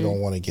stuff that you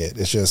don't want to get.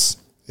 It's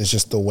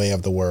just the way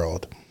of the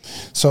world.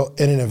 So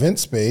in an event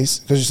space,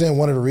 because you're saying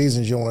one of the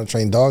reasons you don't want to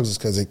train dogs is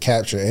because it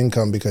caps your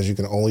income because you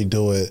can only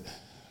do it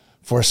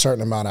for a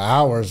certain amount of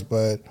hours.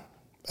 But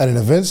at an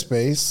event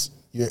space,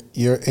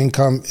 your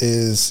income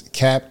is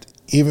capped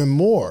even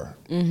more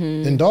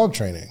than dog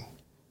training.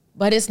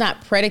 But it's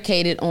not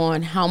predicated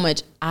on how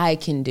much I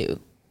can do.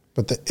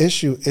 But the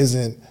issue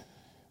isn't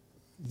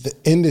the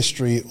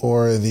industry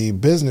or the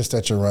business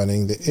that you're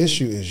running. The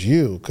issue is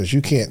you, because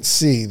you can't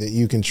see that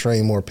you can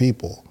train more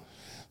people.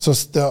 So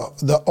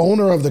the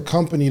owner of the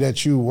company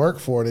that you work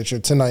for, that you're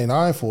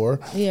 1099 for,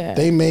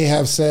 they may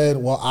have said,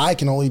 well, I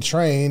can only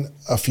train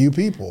a few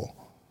people.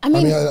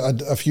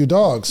 A few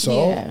dogs.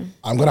 So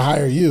I'm going to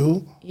hire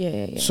you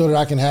so that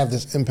I can have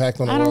this impact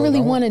on the world. I don't really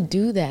want to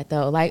do that,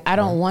 though. Like, I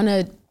don't want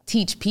to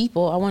teach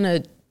people. I want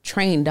to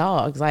train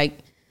dogs. Like,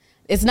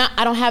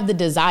 I don't have the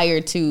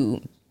desire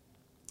to,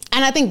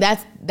 and I think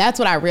that's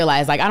what I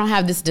realized. Like, I don't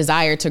have this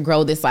desire to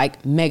grow this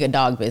like mega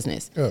dog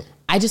business. Yeah.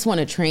 I just want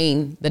to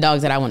train the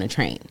dogs that I want to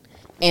train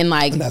and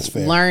like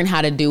learn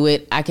how to do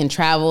it. I can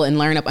travel and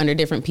learn up under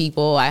different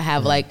people. I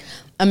have like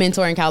a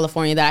mentor in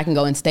California that I can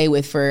go and stay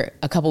with for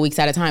a couple weeks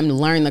at a time to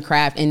learn the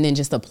craft and then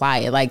just apply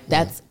it. Like,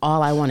 that's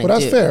all I want to do. But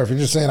that's fair. If you're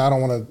just saying, I don't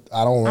want to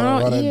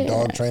run a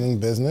dog training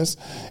business.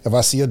 If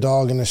I see a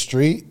dog in the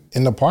street,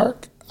 in the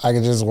park, I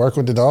can just work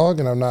with the dog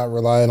and I'm not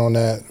relying on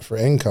that for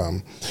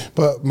income.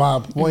 But my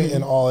point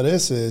in all of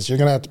this is you're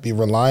going to have to be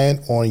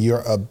reliant on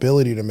your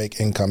ability to make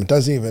income. It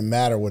doesn't even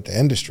matter what the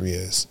industry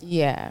is.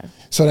 Yeah.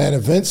 So that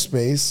event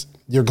space,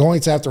 you're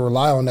going to have to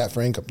rely on that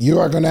for income. You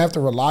are going to have to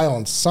rely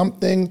on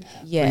something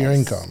for your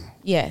income.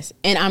 Yes.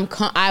 And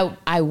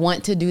I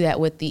want to do that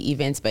with the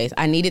event space.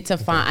 I needed to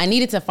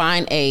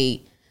find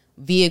a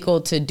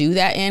vehicle to do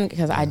that in,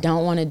 because I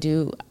don't want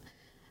to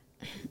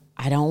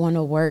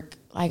work.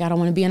 Like, I don't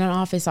want to be in an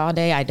office all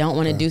day. I don't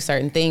want to do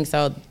certain things.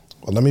 So,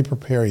 well, let me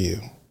prepare you.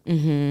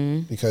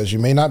 Because you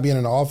may not be in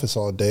an office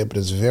all day, but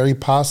it's very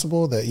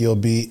possible that you'll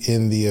be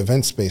in the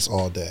event space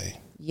all day.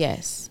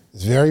 Yes.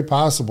 It's very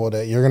possible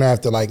that you're going to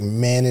have to like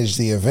manage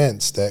the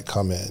events that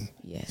come in.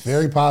 Yes. It's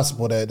very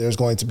possible that there's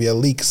going to be a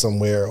leak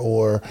somewhere,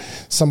 or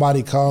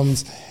somebody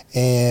comes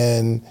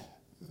and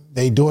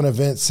they do an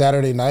event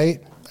Saturday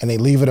night and they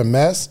leave it a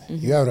mess,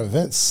 you have an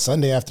event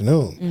Sunday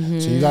afternoon.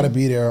 So you got to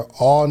be there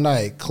all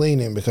night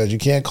cleaning, because you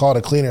can't call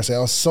the cleaner and say,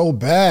 oh, it's so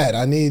bad.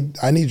 I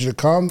need you to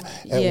come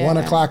at 1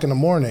 o'clock in the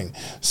morning.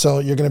 So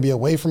you're going to be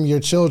away from your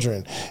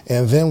children.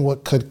 And then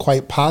what could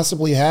quite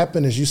possibly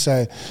happen is you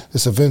say,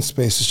 this event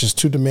space is just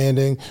too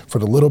demanding for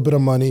the little bit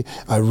of money.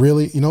 I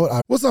really, you know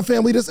what? What's up,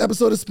 family? This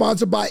episode is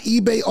sponsored by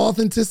eBay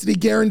Authenticity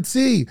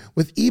Guarantee.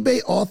 With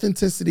eBay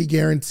Authenticity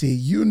Guarantee,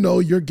 you know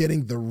you're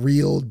getting the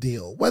real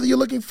deal. Whether you're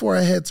looking for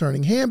a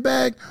head-turning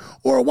handbag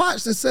or a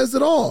watch that says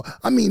it all.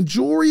 I mean,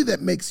 jewelry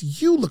that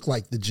makes you look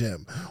like the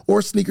gym,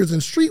 or sneakers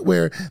and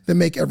streetwear that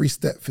make every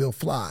step feel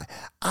fly.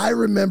 I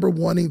remember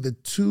wanting the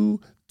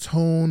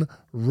two-tone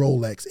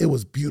Rolex. It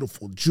was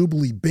beautiful.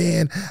 Jubilee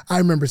band. I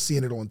remember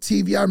seeing it on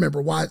TV. I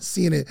remember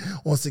seeing it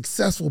on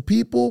successful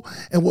people.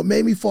 And what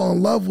made me fall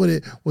in love with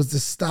it was the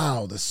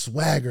style, the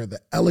swagger, the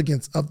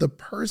elegance of the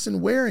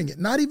person wearing it.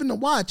 Not even the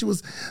watch. It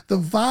was the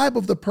vibe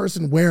of the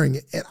person wearing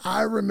it. And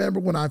I remember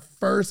when I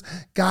first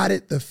got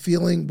it, the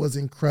feeling was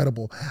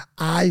incredible.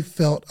 I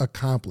felt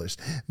accomplished.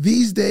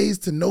 These days,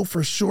 to know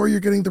for sure you're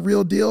getting the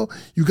real deal,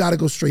 you got to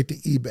go straight to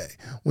eBay.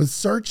 When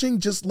searching,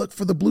 just look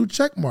for the blue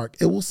check mark.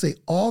 It will say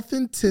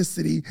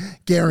authenticity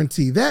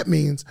guarantee. That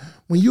means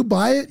when you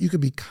buy it, you can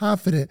be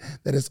confident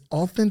that it's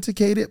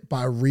authenticated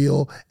by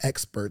real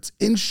experts.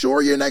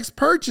 Ensure your next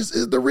purchase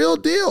is the real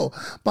deal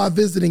by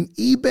visiting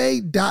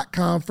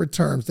ebay.com for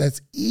terms. That's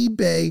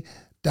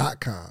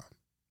ebay.com.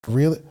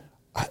 Really?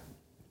 I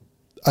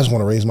just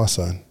want to raise my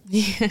son.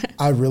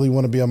 I really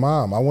want to be a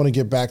mom. I want to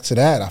get back to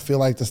that. I feel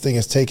like this thing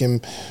is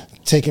taking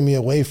me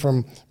away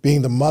from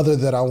being the mother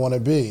that I want to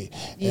be.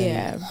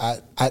 And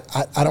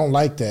I don't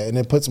like that. And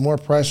it puts more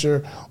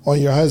pressure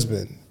on your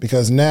husband,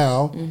 because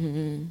now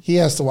he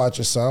has to watch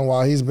his son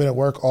while he's been at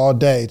work all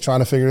day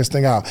trying to figure this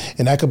thing out.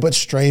 And that could put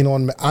strain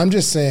on me. I'm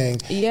just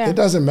saying, it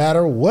doesn't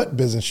matter what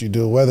business you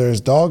do, whether it's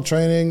dog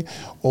training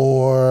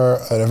or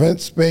an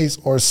event space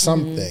or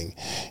something,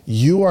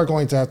 you are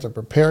going to have to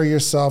prepare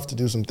yourself to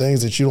do some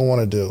things that you don't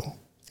want to do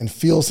and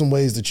feel some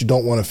ways that you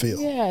don't want to feel.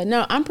 Yeah,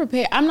 no, I'm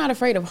prepared. I'm not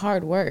afraid of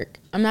hard work.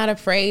 I'm not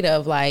afraid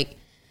of, like,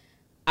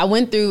 I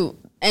went through,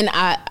 and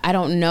I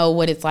don't know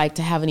what it's like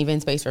to have an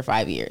event space for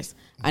 5 years.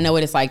 I know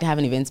what it's like to have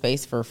an event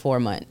space for 4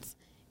 months.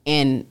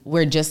 And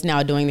we're just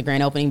now doing the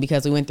grand opening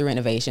because we went through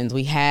renovations.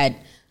 We had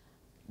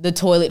the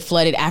toilet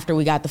flooded after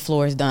we got the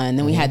floors done.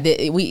 Then we had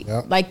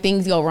like,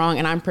 things go wrong,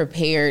 and I'm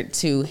prepared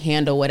to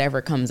handle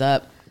whatever comes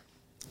up,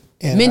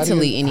 and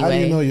mentally anyway. How do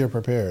you know you're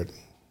prepared?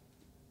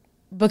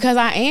 Because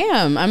I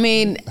am. I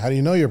mean, how do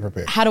you know you're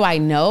prepared? How do I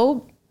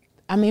know?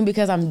 I mean,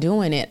 because I'm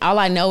doing it. All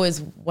I know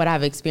is what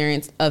I've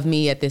experienced of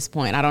me at this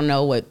point. I don't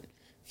know what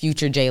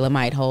future Jayla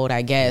might hold,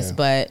 I guess.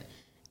 But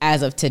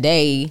as of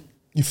today,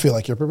 you feel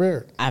like you're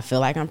prepared. I feel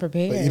like I'm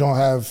prepared. But you don't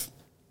have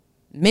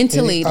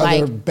mentally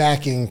any other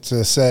backing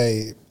to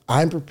say,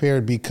 I'm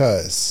prepared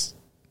because.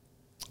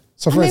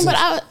 So for instance,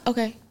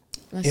 okay.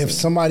 If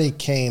somebody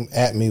came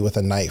at me with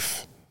a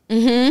knife, I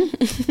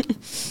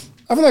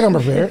feel like I'm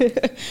prepared.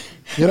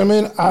 You know what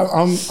I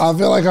mean? I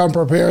feel like I'm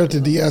prepared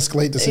to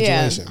de-escalate the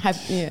situation.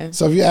 Yeah.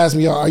 So if you ask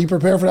me, are you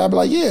prepared for that? I'd be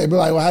like, yeah. I'd be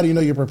like, well, how do you know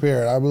you're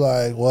prepared? I'd be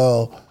like,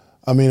 well,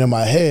 I mean, in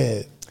my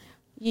head.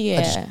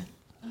 Yeah.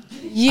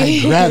 I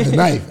grabbed the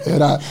knife,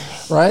 and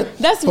right?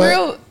 That's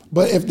real.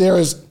 But if there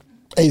is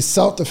a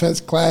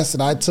self-defense class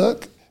that I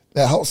took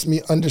that helps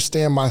me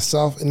understand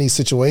myself in these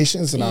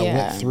situations, and I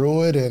went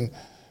through it, and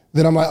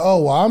then I'm like,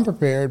 oh, well, I'm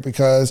prepared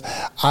because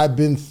I've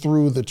been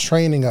through the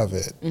training of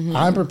it.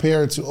 I'm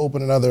prepared to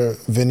open another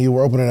venue.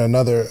 We're opening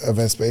another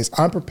event space.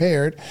 I'm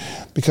prepared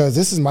because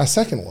this is my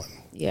second one.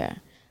 Yeah.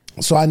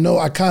 So I know,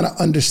 I kind of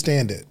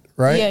understand it,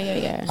 right?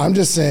 Yeah. I'm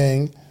just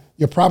saying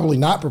you're probably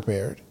not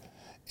prepared.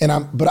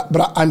 And but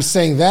I'm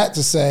saying that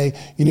to say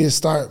you need to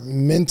start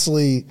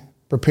mentally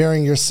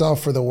preparing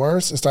yourself for the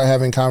worst and start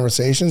having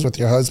conversations with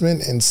your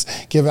husband and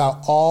give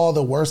out all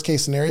the worst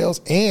case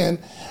scenarios. And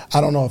I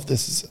don't know if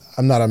this is,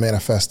 I'm not a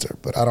manifester,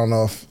 but I don't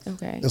know if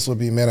this would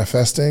be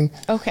manifesting.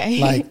 Okay.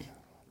 Like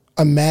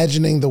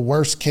imagining the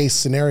worst case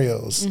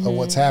scenarios of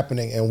what's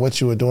happening and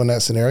what you would do in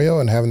that scenario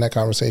and having that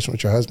conversation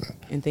with your husband.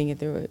 And thinking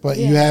through it. But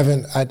you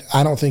haven't,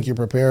 I don't think you're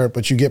prepared,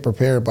 but you get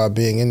prepared by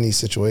being in these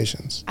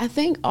situations. I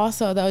think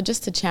also though,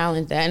 just to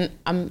challenge that,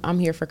 and I'm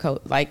here for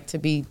to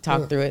be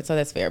talked through it, so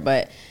that's fair.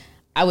 But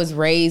I was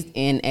raised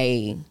in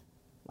a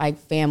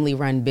family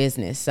run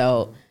business.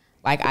 So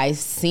I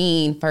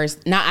seen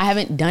first, now I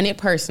haven't done it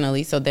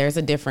personally, so there's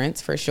a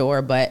difference for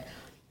sure, but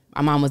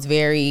my mom was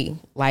very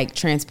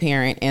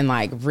transparent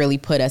and really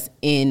put us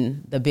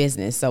in the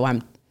business. So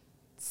I'm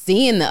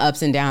seeing the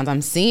ups and downs.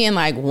 I'm seeing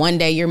one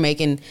day you're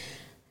making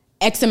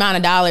X amount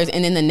of dollars,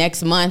 and then the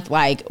next month,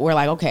 we're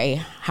okay,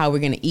 how are we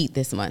going to eat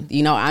this month?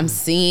 You know, I'm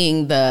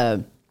seeing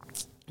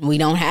we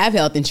don't have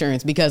health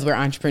insurance because we're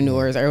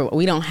entrepreneurs, or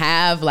we don't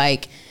have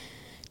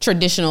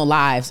traditional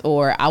lives,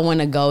 or I want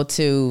to go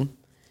to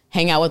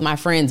hang out with my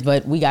friends,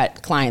 but we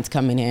got clients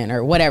coming in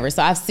or whatever.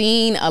 So I've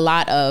seen a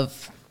lot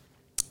of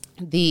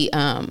the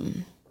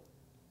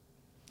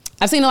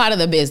I've seen a lot of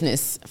the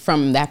business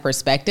from that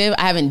perspective.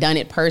 I haven't done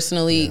it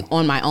personally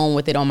on my own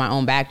with it on my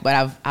own back,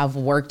 but I've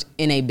worked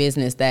in a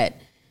business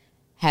that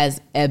has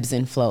ebbs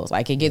and flows.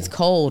 Like it gets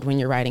cold when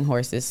you're riding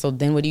horses. So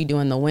then what do you do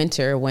in the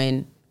winter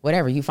when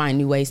whatever, you find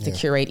new ways to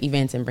curate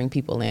events and bring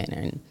people in?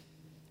 And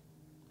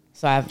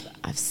so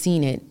I've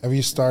seen it. Have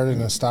you started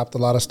and stopped a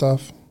lot of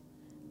stuff?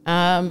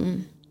 Not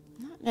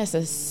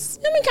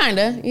necessarily. I mean, kind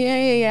of.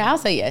 Yeah. I'll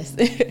say yes.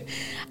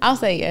 I'll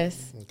say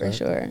yes, for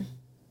sure.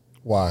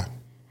 Why?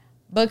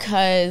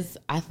 Because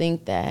I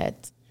think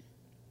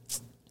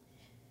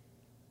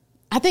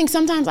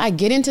sometimes I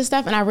get into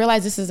stuff and I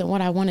realize this isn't what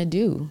I want to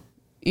do.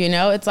 You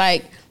know, it's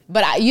like,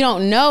 but you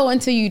don't know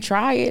until you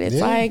try it. It's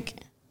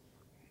like,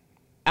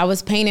 I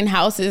was painting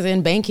houses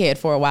in Bankhead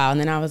for a while, and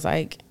then I was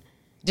like,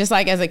 just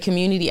like as a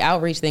community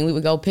outreach thing, we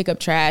would go pick up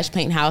trash,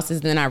 paint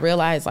houses, and then I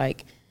realized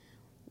like,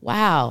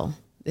 wow,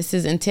 this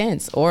is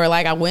intense. Or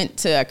like I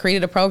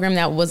created a program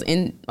that was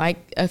in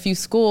like a few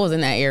schools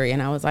in that area,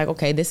 and I was like,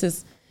 okay,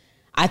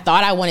 I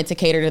thought I wanted to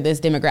cater to this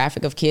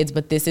demographic of kids,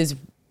 but this is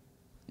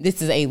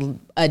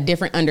a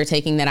different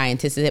undertaking than I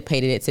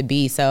anticipated it to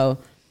be. So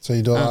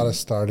you do a lot of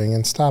starting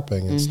and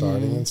stopping and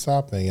starting and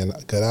stopping, and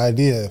a good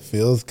idea. It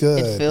feels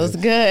good. It feels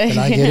good. And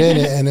I get in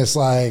it and it's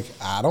like,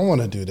 I don't want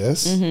to do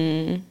this.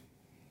 Mm-hmm.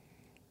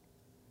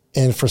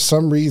 And for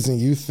some reason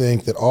you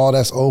think that all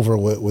that's over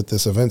with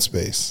this event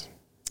space.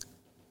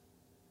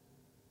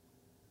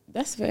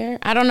 That's fair.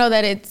 I don't know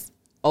that it's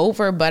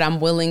over, but I'm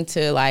willing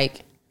to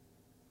like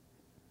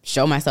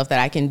show myself that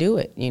I can do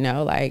it. You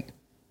know, like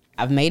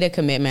I've made a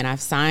commitment. I've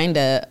signed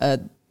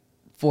a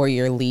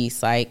 4-year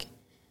lease. Like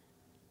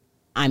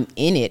I'm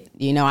in it.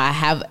 You know, I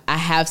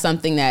have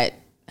something that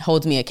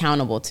holds me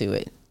accountable to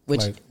it,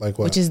 which like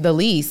what? Which is the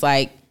lease,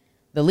 like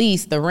the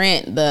lease, the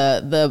rent,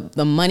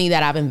 the money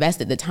that I've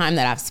invested, the time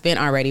that I've spent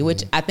already,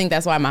 which I think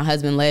that's why my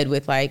husband led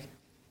with like,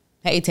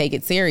 hey, take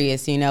it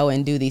serious, you know,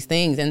 and do these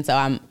things. And so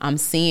I'm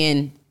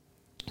seeing,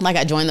 like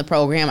I joined the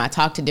program, I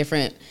talked to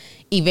different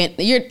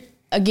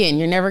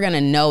you're never going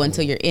to know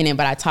until you're in it,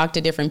 but I talked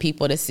to different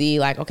people to see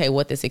like, okay,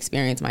 what this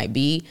experience might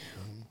be.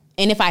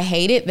 And if I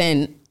hate it,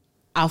 then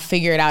I'll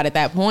figure it out at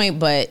that point,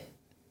 but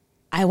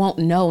I won't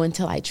know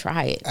until I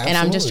try it. Absolutely. And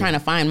I'm just trying to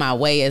find my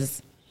way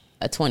as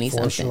a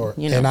 20-something. For sure.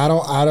 You know? And I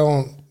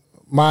don't,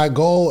 my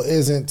goal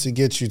isn't to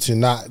get you to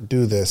not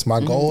do this. My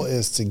goal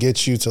is to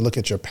get you to look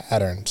at your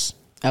patterns.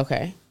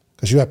 Okay.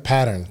 Because you have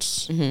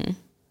patterns. Mm-hmm. If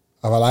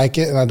I like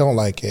it and I don't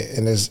like it.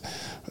 And there's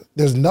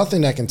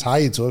nothing that can tie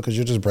you to it because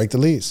you just break the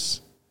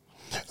lease.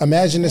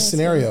 Imagine this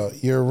scenario.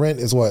 Your rent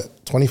is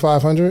what,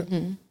 $2,500?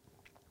 Mm-hmm.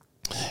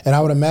 And I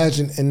would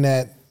imagine in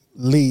that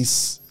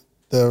lease,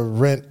 the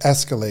rent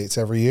escalates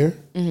every year.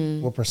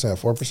 Mm-hmm. What percent?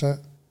 4%?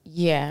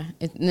 Yeah.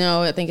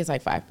 No, I think it's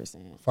like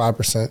 5%.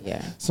 5%?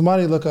 Yeah.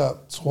 Somebody look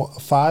up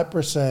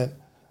 5%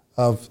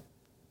 of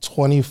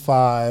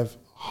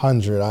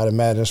 2,500. I'd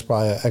imagine it's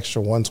probably an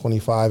extra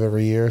 125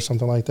 every year or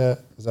something like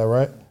that. Is that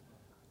right?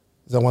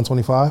 Is that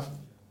 125?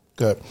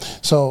 Good.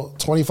 So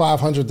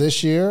 2,500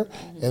 this year,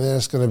 and then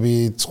it's going to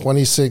be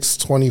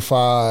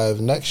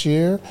 2,625 next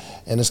year,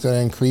 and it's going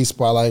to increase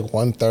by like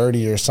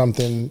 130 or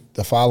something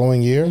the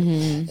following year.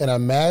 Mm-hmm. And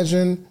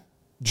imagine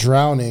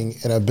drowning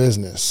in a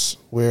business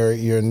where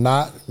you're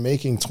not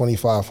making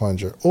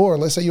 2,500, or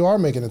let's say you are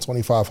making it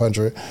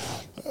 2,500,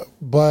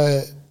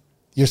 but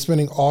you're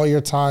spending all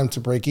your time to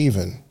break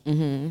even.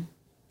 Mm-hmm.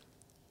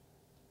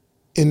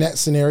 In that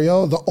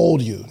scenario, the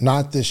old you,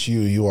 not this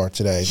you are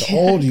today, the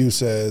old you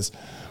says,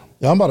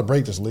 I'm about to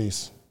break this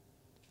lease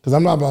because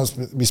I'm not about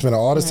to be spending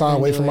all this time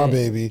away from my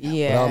baby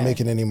without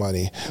making any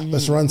money. Mm-hmm.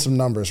 Let's run some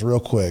numbers real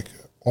quick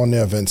on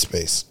the event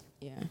space.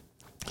 Yeah.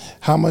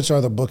 How much are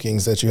the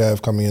bookings that you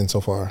have coming in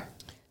so far?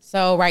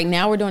 So right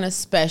now we're doing a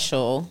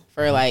special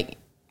for like,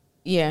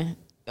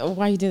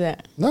 why you do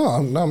that? No,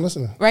 I'm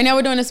listening. Right now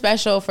we're doing a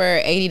special for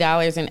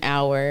 $80 an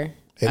hour.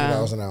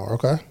 $80 an hour,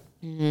 okay.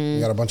 Mm-hmm.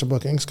 You got a bunch of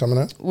bookings coming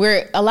up?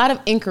 A lot of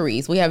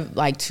inquiries. We have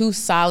like 2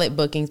 solid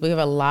bookings. We have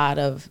a lot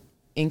of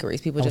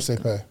inquiries. People How much they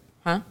pay?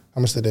 Huh?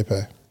 How much did they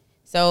pay?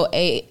 So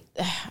I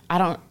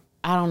don't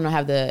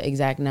have the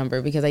exact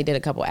number because they did a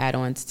couple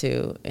add-ons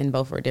too, and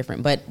both were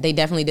different. But they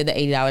definitely did the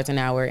 $80 an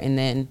hour, and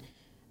then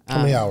how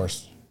many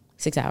hours?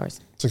 6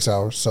 hours. 6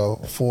 hours. So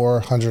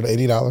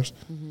 $480.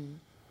 Mm-hmm.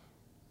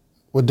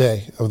 What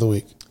day of the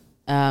week?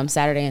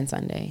 Saturday and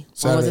Sunday.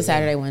 One was a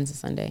Saturday, one's a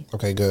Sunday.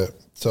 Okay, good.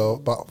 So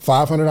about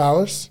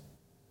 $500.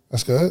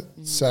 That's good.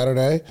 Mm-hmm.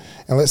 Saturday,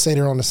 and let's say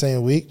they're on the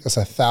same week. That's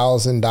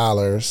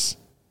 $1,000.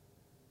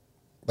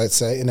 Let's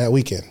say in that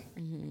weekend.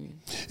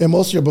 Mm-hmm. And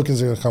most of your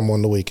bookings are going to come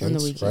on the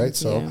weekends, right?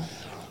 So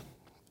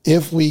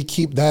if we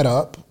keep that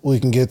up, we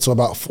can get to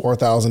about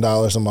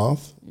 $4,000 a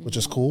month, which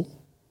is cool,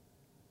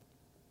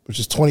 which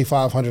is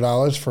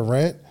 $2,500 for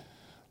rent.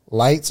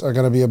 Lights are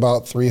going to be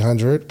about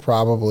 $300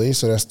 probably,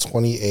 so that's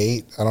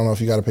 $28. I don't know if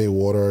you got to pay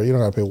water. You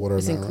don't got to pay water.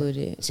 It's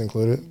included. Right? It's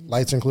included. Mm-hmm.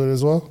 Lights included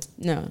as well?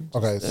 No.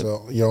 Okay,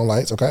 so your own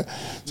lights, okay.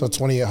 So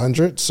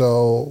 $2,800.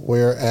 So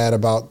we're at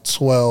about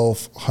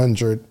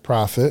 $1,200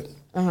 profit.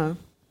 Uh-huh.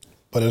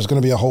 But there's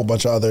going to be a whole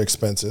bunch of other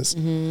expenses.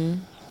 Mm-hmm.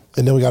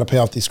 And then we got to pay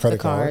off these credit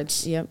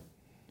cards. Yep.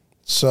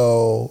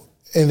 So,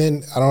 and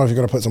then I don't know if you're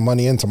going to put some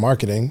money into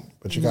marketing,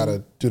 but you got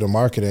to do the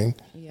marketing.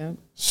 Yeah.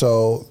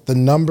 So the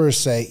numbers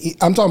say,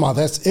 I'm talking about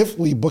that's if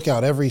we book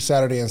out every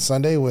Saturday and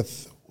Sunday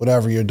with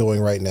whatever you're doing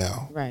right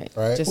now. Right.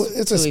 Right. Just Well,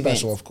 it's a special,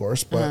 events. of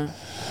course, but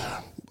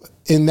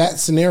in that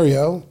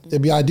scenario,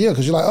 it'd be ideal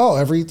because you're like, oh,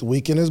 every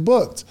weekend is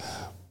booked,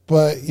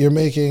 but you're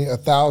making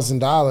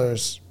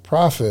 $1,000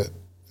 profit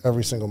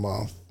every single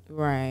month.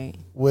 Right.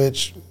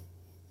 Which,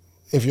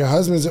 if your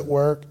husband's at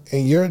work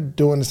and you're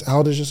doing this, how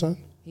old is your son?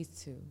 He's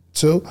 2.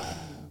 2?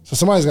 So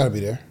somebody's got to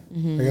be there.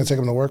 You're going to take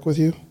him to work with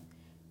you?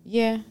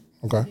 Yeah.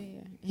 Okay.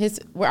 Yes.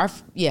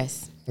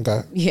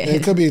 Okay. Yeah. And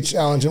it could be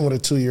challenging with a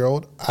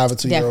 2-year-old. I have a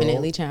 2-year-old.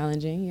 Definitely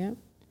challenging. Yeah.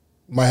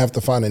 Might have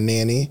to find a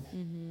nanny.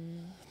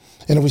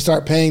 And if we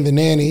start paying the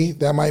nanny,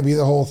 that might be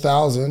the whole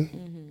 $1,000.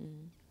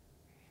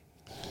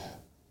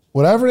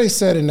 Whatever they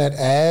said in that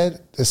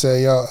ad, they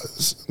say, yo,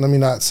 let me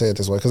not say it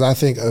this way, because I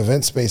think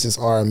event spaces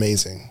are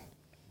amazing.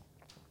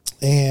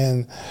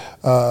 And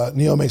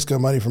Neil makes good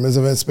money from his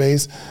event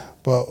space,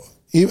 but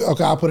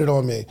okay, I'll put it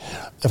on me.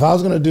 If I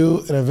was going to do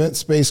an event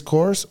space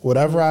course,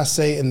 whatever I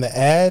say in the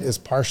ad is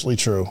partially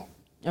true.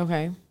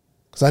 Okay.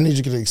 Because I need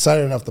you to get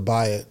excited enough to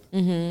buy it.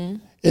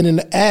 And in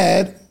the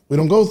ad, we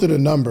don't go through the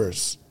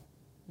numbers.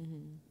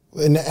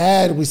 In the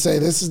ad, we say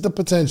this is the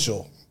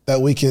potential that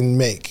we can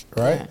make,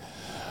 right? Yeah.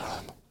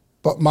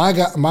 But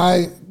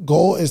my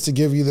goal is to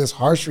give you this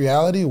harsh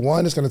reality.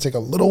 One, it's going to take a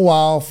little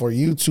while for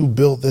you to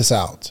build this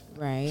out.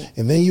 Right.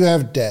 And then you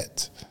have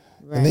debt.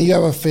 And then you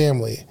have a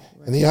family.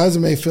 And then your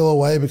husband may feel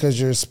away because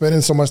you're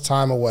spending so much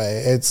time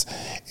away.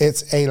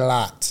 It's a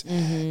lot.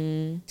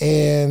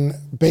 And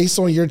based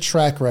on your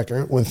track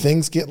record, when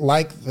things get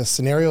like the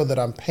scenario that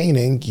I'm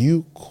painting,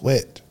 you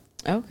quit.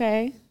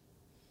 Okay.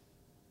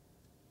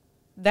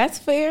 That's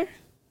fair.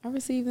 I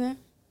receive that.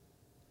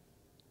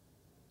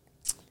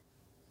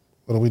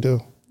 What do we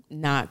do?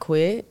 Not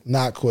quit.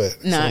 Not quit.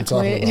 That's what I'm Not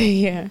talking quit. about.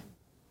 Yeah.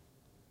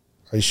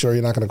 Are you sure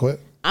you're not going to quit?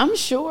 I'm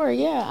sure.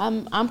 Yeah.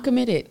 I'm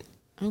committed.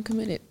 I'm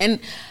committed.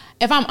 And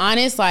if I'm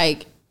honest,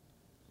 like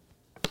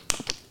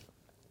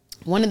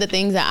one of the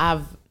things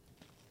that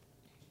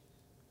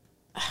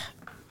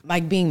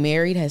like being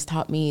married has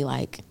taught me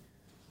like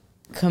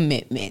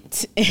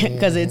commitment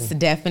because it's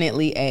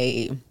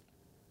definitely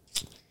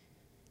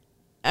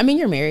I mean,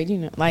 you're married, you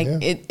know, like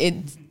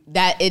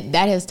that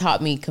has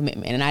taught me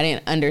commitment, and I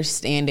didn't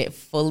understand it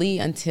fully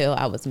until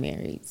I was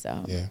married.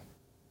 So Yeah.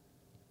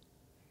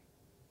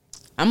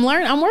 I'm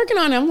working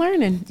on it. I'm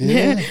learning.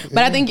 Yeah,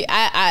 But I think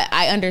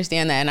I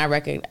understand that, and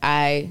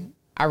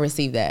I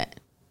receive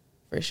that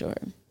for sure.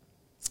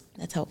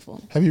 That's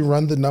helpful. Have you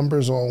run the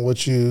numbers on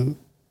what you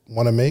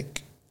want to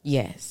make?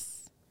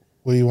 Yes.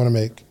 What do you want to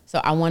make?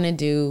 So I want to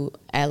do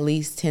at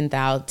least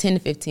 10,000 to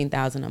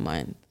 15,000 a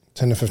month.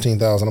 10 to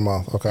 15,000 a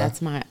month. Okay.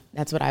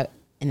 That's what I,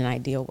 in an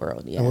ideal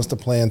world. Yeah. And what's the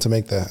plan to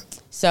make that?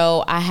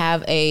 So I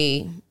have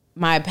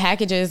my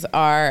packages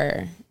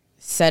are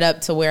set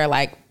up to where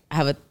like I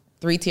have a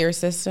 3-tier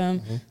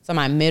system. So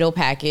my middle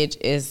package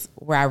is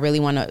where I really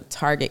want to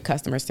target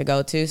customers to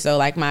go to. So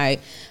like my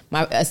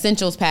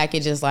essentials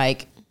package is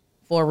like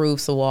 4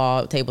 roofs, a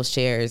wall, tables,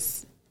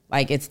 chairs.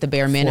 Like it's the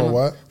bare minimum.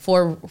 What?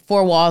 4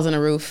 walls and a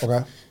roof.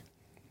 Okay.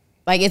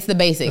 Like it's the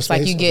basics. The space,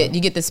 like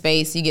you get the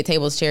space, you get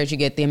tables, chairs, you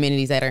get the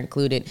amenities that are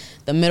included.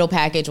 The middle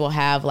package will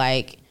have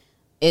like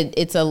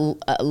it's a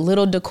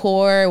little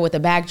decor with a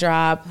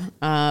backdrop.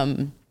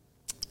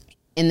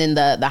 And then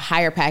the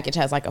higher package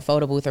has like a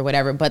photo booth or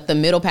whatever. But the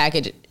middle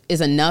package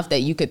is enough that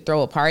you could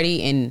throw a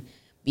party and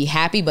be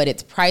happy, but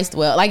it's priced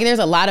well. Like there's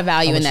a lot of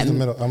value in that. How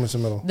much is the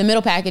middle? The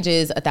middle package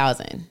is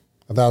 $1,000.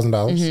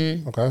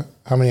 $1,000? Okay.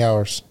 How many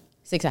hours?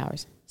 6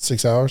 hours.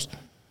 6 hours?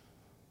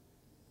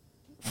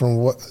 From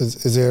what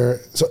is there?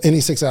 So any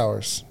 6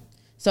 hours?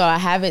 So I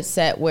have it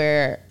set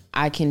where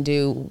I can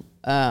do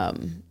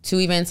 2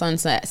 events on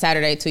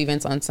Saturday, 2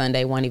 events on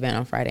Sunday, 1 event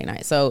on Friday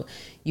night. So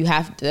you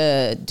have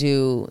to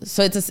do,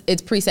 so it's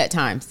preset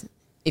times.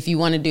 If you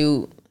want to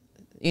do,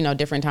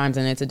 different times,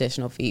 then it's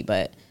additional fee,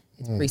 but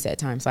it's preset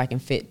time so I can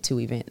fit 2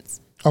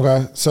 events.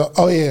 Okay. So,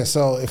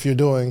 so if you're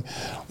doing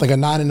like a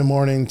 9 in the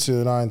morning to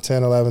 9,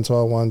 10, 11,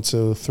 12, 1,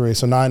 2, 3.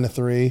 So 9 to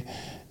 3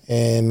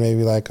 and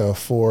maybe like a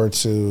 4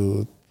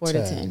 to 4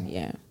 10. to 10,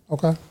 yeah.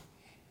 Okay.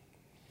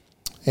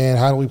 And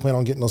how do we plan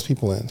on getting those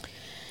people in?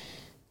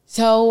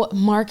 So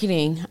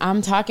marketing,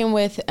 I'm talking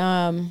with,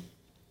 I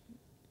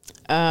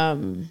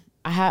don't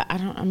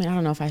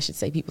know if I should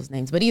say people's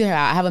names, but either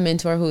I have a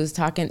mentor who's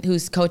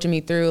coaching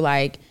me through,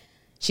 like,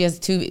 she has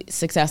 2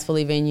 successful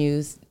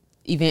event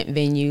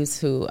venues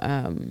who,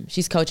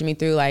 she's coaching me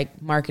through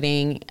like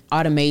marketing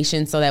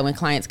automation so that when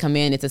clients come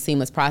in, it's a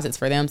seamless process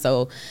for them.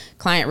 So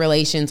client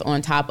relations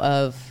on top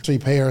of. So you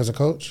pay her as a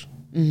coach?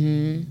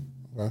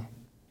 Mm-hmm. Okay.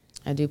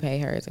 I do pay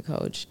her as a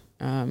coach.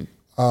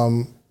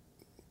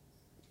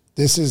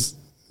 This is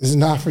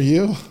not for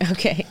you.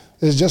 Okay.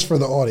 This is just for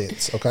the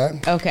audience.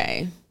 Okay.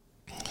 Okay.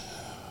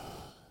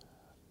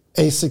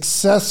 A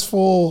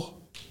successful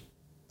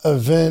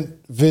event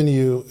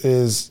venue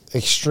is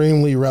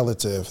extremely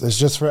relative. It's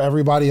just for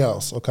everybody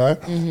else. Okay.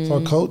 So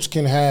a coach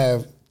can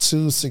have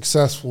two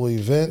successful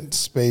event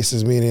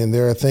spaces, meaning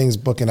there are things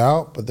booking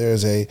out, but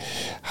there's a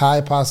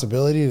high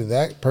possibility that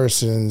that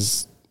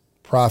person's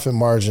profit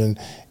margin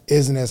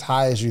isn't as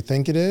high as you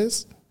think it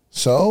is.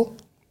 So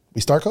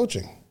we start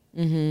coaching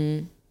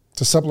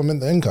to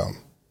supplement the income.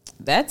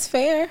 That's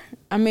fair.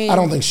 I mean, I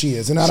don't think she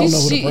is, and I don't know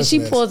who the person is. She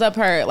pulls up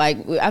her,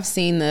 like, I've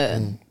seen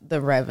the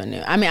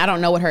revenue. I mean, I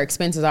don't know what her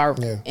expenses are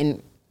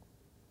in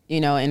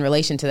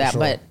relation to that,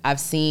 but I've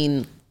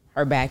seen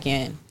her back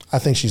end. I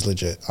think she's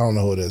legit. I don't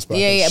know who it is, but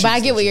but I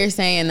get what you're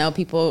saying, though.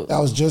 People. That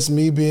was just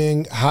me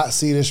being hot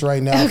seatish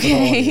right now for the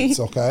audience,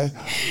 okay?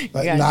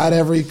 Like, not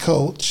every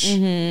coach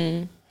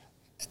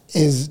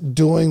is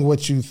doing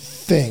what you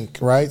think,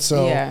 right?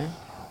 So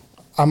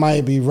I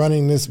might be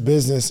running this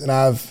business and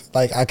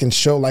I can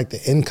show like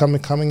the income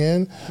coming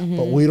in,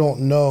 but we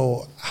don't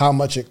know how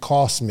much it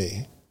costs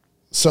me.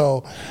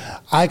 So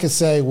I could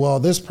say, well,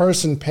 this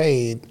person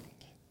paid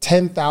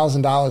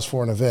 $10,000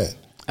 for an event.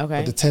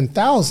 Okay. But the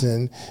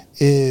 $10,000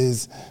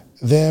 is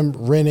them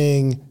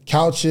renting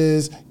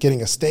couches,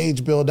 getting a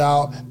stage build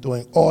out,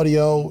 doing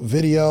audio,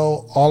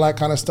 video, all that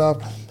kind of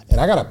stuff. And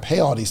I got to pay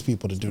all these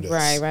people to do this.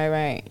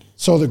 Right.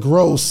 So the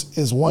gross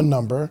is one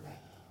number,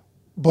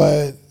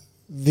 but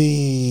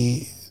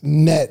the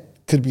net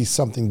could be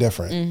something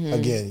different.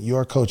 Again,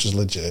 your coach is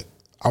legit.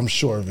 I'm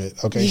sure of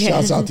it. Okay,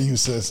 shouts out to you,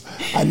 sis.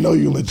 I know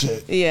you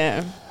legit.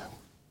 Yeah.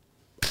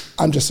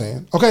 I'm just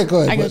saying. Okay, go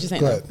ahead. I get what you're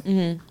saying. Go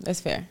ahead.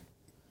 That's fair.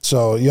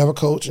 So you have a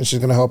coach and she's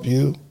going to help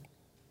you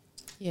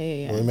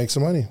really make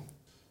some money.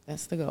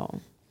 That's the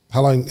goal.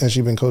 How long has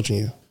she been coaching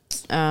you?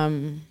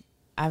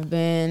 I've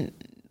been,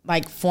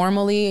 like,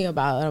 formally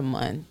about a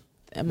month.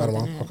 About a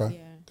month? Okay.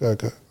 Yeah.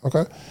 Good. Okay.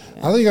 I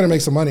think you're going to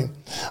make some money.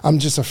 I'm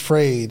just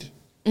afraid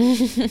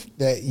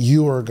that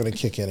you are going to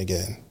kick in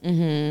again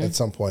at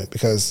some point,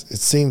 because it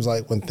seems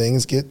like when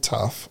things get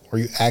tough or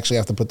you actually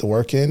have to put the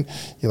work in,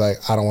 you're like,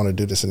 I don't want to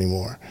do this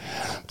anymore.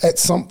 At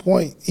some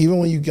point, even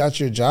when you got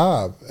your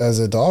job as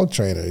a dog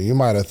trainer, you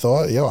might have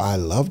thought, yo, I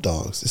love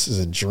dogs. This is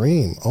a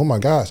dream. Oh my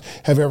gosh.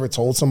 Have you ever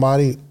told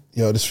somebody,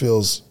 yo, this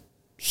feels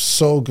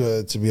so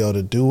good to be able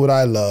to do what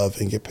I love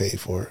and get paid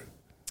for it?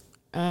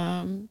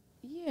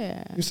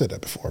 Yeah. You said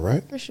that before,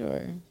 right? For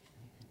sure.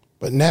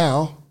 But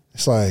now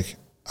it's like,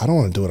 I don't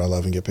want to do what I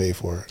love and get paid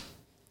for it.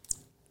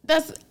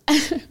 That's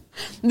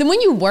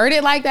when you word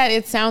it like that,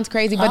 it sounds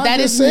crazy, but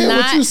that is saying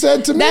not what you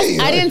said to me.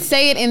 I didn't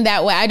say it in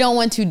that way. I don't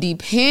want to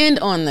depend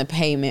on the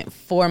payment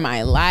for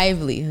my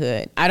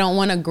livelihood. I don't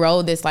want to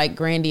grow this like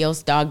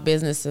grandiose dog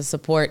business to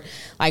support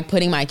like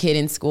putting my kid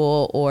in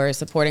school or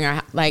supporting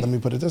our like. Let me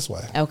put it this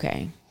way.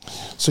 Okay.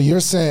 So you're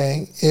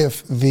saying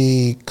if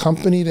the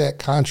company that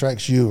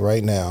contracts you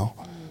right now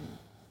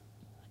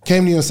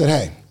came to you and said,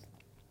 hey,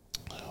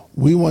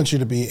 we want you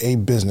to be a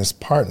business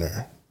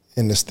partner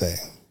in this thing.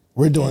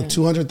 We're doing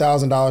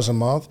 $200,000 a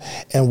month,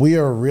 and we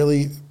are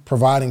really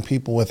providing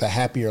people with a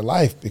happier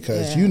life,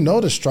 because you know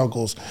the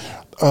struggles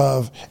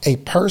of a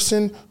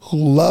person who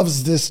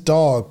loves this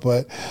dog,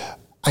 but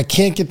I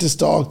can't get this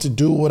dog to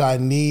do what I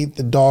need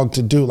the dog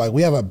to do. Like,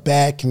 we have a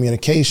bad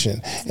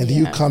communication, and then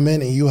you come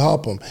in and you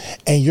help them,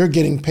 and you're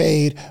getting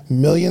paid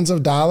millions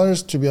of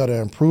dollars to be able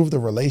to improve the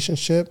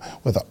relationship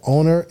with the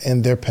owner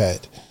and their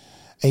pet.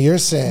 And you're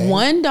saying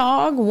one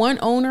dog, one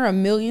owner, of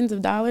millions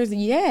of dollars?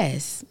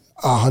 Yes.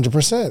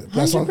 100%.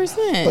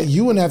 100%. But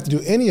you wouldn't have to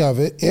do any of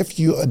it if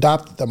you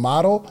adopted the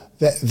model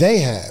that they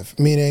have.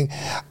 Meaning,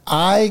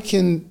 I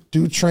can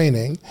do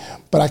training,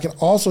 but I can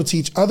also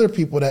teach other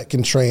people that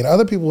can train.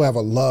 Other people who have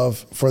a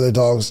love for their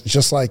dogs,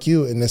 just like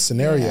you in this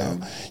scenario.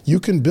 Yeah. You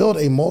can build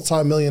a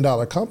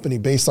multi-million-dollar company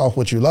based off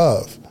what you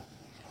love.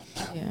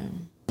 Yeah.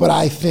 But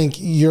I think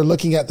you're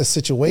looking at the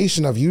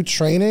situation of you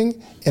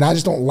training, and I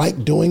just don't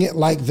like doing it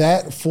like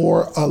that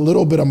for a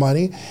little bit of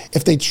money.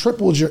 If they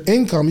tripled your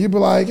income, you'd be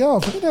like, yo,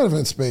 forget that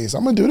event space.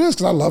 I'm going to do this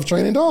because I love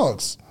training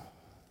dogs.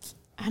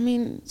 I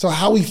mean. So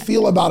how we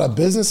feel about a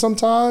business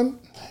sometimes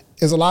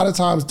is a lot of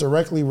times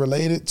directly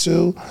related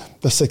to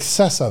the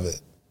success of it.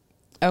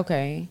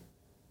 Okay.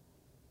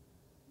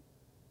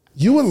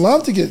 You would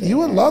love to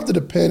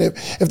depend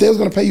if they was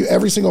going to pay you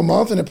every single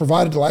month and it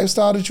provided the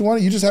lifestyle that you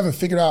wanted. You just haven't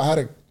figured out how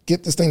to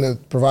get this thing to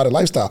provide a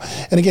lifestyle.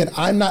 And again,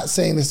 I'm not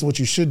saying this is what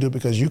you should do,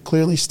 because you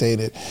clearly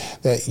stated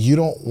that you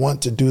don't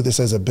want to do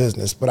this as a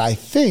business. But I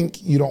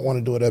think you don't want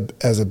to do it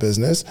as a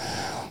business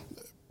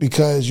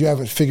because you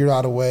haven't figured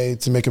out a way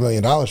to make $1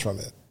 million from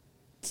it.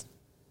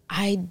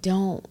 I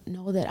don't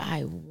know that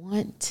I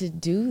want to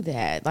do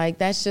that. Like,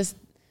 that's just,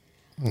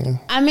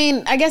 I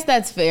mean, I guess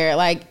that's fair.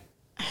 Like,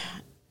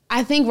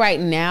 I think right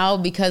now,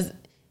 because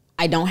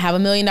I don't have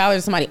 $1 million,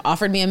 if somebody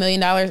offered me $1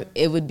 million,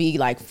 it would be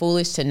like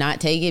foolish to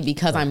not take it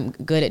because I'm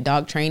good at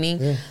dog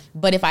training. Yeah.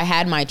 But if I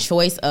had my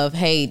choice of,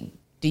 hey,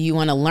 do you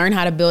want to learn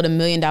how to build $1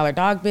 million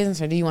dog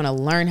business, or do you want to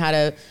learn how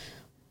to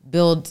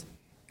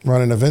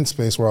run an event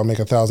space where I'll make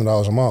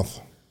 $1,000 a month?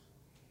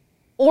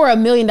 Or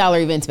 $1 million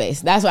event space.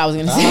 That's what I was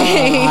going to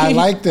say. I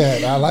like that.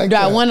 Do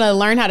I want to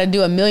learn how to do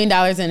 $1 million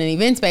in an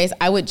event space?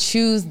 I would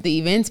choose the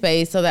event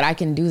space so that I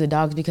can do the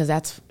dogs, because I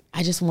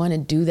just want to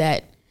do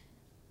that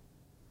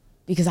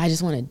because I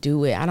just want to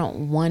do it. I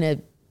don't want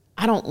to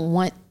I don't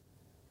want.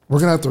 We're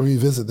going to have to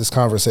revisit this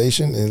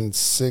conversation in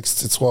 6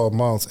 to 12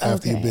 months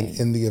after you've been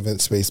in the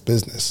event space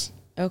business.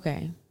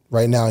 Okay.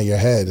 Right now in your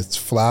head, it's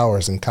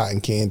flowers and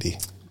cotton candy.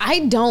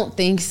 I don't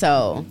think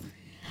so.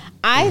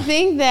 I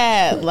think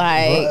that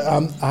like.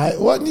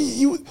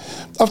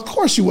 Of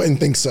course you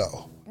wouldn't think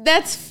so.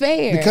 That's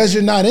fair. Because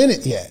you're not in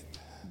it yet.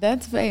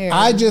 That's fair.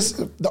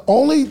 The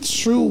only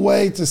true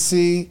way to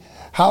see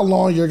how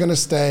long you're going to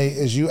stay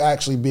is you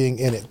actually being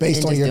in it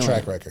based on your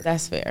track record.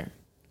 That's fair.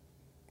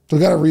 We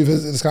got to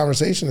revisit this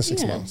conversation in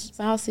 6 months.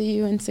 So I'll see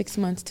you in 6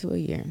 months to a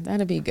year.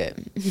 That'll be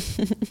good.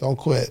 Don't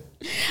quit.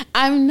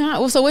 I'm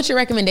not. Well, so what's your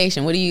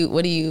recommendation?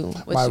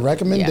 My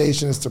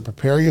recommendation is to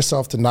prepare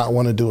yourself to not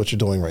want to do what you're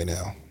doing right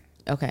now.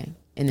 Okay.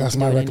 And that's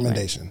my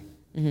recommendation.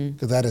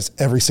 Because that is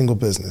every single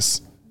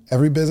business.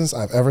 Every business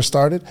I've ever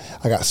started,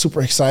 I got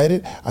super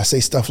excited. I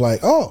say stuff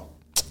like, oh,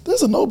 this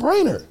is a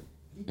no-brainer.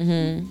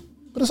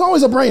 But it's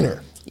always a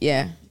brainer.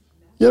 Yeah. You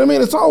know what I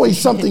mean? It's always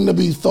something to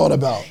be thought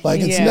about.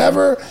 Like it's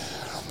never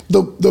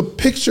the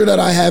picture that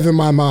I have in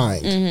my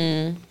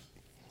mind.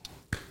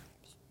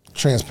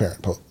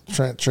 Transparent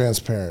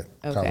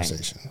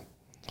conversation.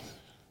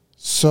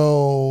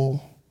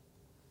 So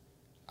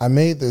I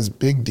made this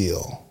big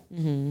deal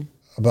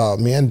about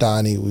me and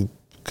Donnie. We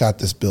got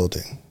this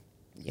building.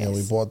 Yes. And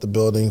we bought the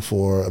building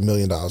for $1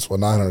 million, well,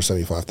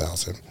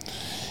 $975,000.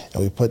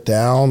 And we put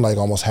down like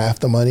almost half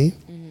the money.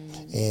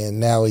 And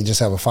now we just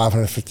have a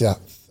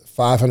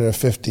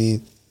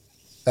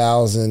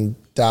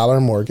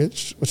 $550,000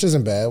 mortgage, which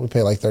isn't bad. We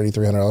pay like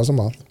 $3,300 a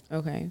month.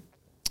 Okay.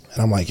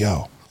 And I'm like,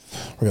 yo,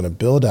 we're going to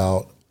build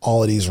out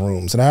all of these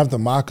rooms. And I have the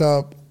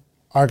mock-up,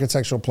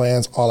 architectural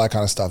plans, all that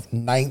kind of stuff.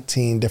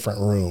 19 different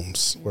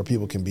rooms where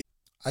people can be.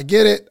 I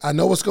get it. I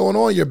know what's going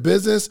on. Your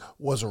business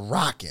was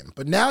rocking,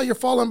 but now you're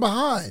falling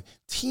behind.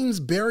 Teams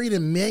buried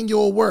in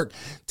manual work,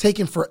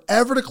 taking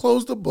forever to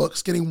close the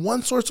books. Getting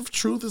one source of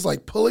truth is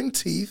like pulling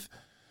teeth.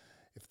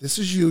 If this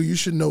is you, you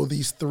should know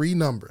these three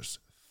numbers: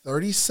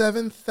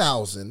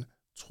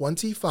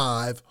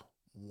 37,025,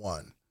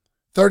 1.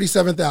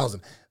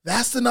 37,000.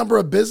 That's the number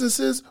of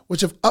businesses which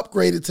have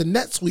upgraded to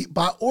NetSuite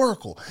by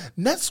Oracle.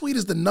 NetSuite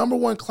is the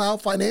 #1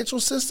 cloud financial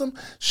system,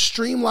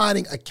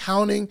 streamlining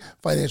accounting,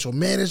 financial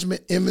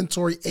management,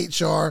 inventory,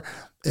 HR,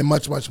 and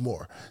much, much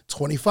more.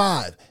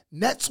 25.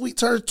 NetSuite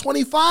turns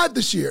 25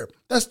 this year.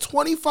 That's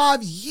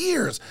 25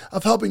 years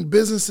of helping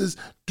businesses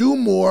do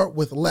more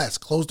with less,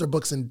 close their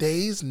books in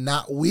days,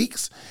 not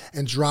weeks,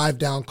 and drive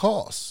down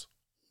costs.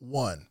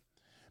 1.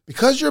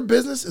 Because your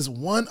business is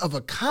one of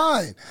a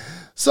kind.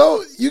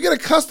 So you get a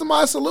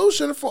customized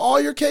solution for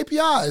all your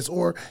KPIs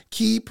or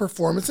key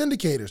performance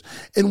indicators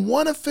in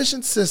one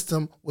efficient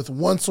system with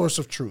one source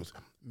of truth.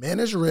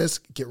 Manage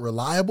risk, get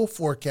reliable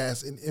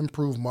forecasts, and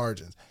improve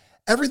margins.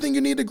 Everything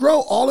you need to grow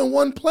all in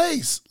one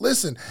place.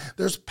 Listen,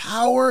 there's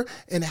power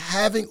in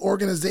having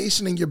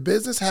organization in your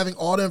business, having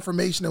all the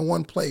information in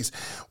one place.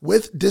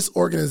 With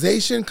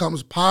disorganization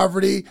comes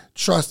poverty.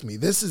 Trust me,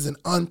 this is an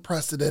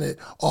unprecedented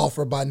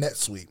offer by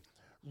NetSuite.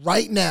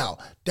 Right now,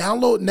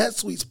 download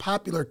NetSuite's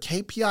popular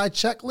KPI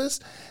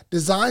checklist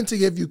designed to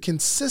give you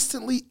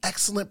consistently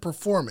excellent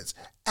performance,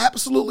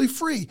 absolutely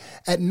free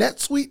at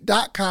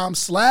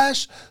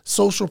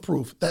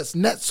netsuite.com/socialproof. That's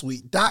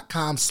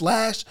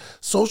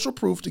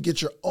netsuite.com/socialproof to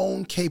get your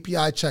own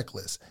KPI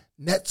checklist.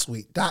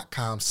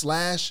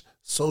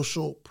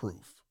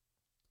 netsuite.com/socialproof.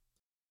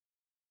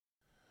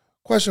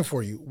 Question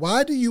for you.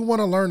 Why do you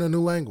want to learn a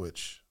new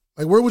language?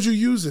 Like, where would you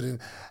use it and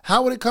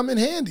how would it come in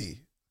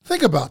handy?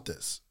 Think about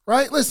this.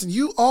 Right? Listen,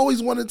 you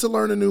always wanted to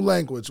learn a new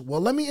language.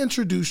 Well, let me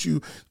introduce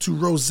you to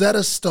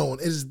Rosetta Stone.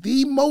 It is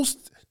the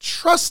most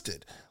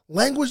trusted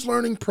language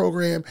learning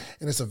program,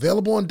 and it's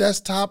available on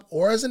desktop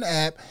or as an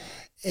app.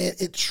 And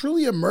it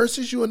truly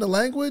immerses you in the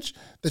language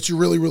that you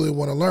really, really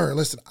want to learn.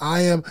 Listen,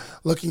 I am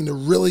looking to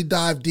really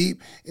dive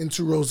deep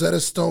into Rosetta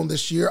Stone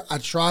this year. I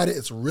tried it.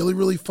 It's really,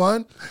 really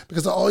fun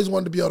because I always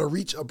wanted to be able to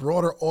reach a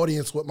broader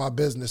audience with my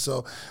business.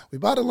 So we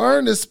about to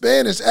learn this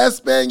Spanish.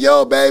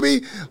 Espanol,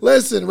 baby.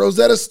 Listen,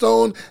 Rosetta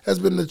Stone has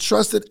been the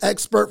trusted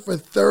expert for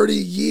 30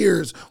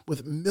 years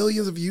with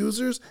millions of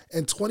users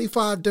and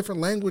 25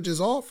 different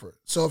languages offered.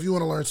 So if you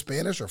want to learn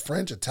Spanish or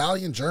French,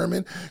 Italian,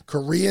 German,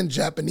 Korean,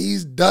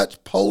 Japanese,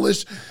 Dutch,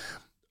 Polish,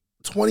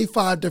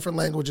 25 different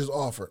languages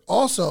offered.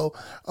 Also,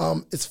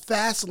 it's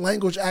fast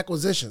language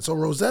acquisition. So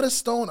Rosetta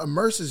Stone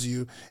immerses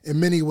you in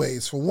many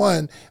ways. For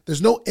one,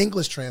 there's no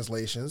English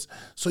translations,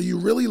 so you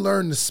really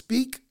learn to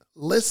speak,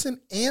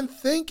 listen, and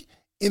think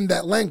in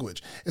that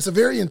language. It's a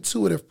very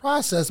intuitive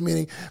process,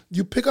 meaning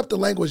you pick up the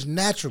language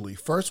naturally,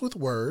 first with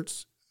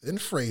words, then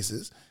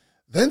phrases,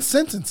 then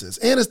sentences,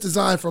 and it's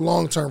designed for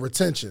long-term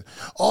retention.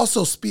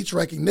 Also, speech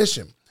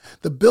recognition.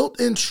 The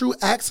built-in True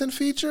Accent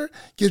feature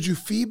gives you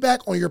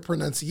feedback on your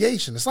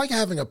pronunciation. It's like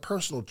having a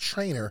personal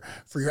trainer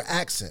for your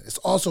accent. It's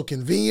also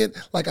convenient.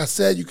 Like I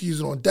said, you can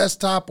use it on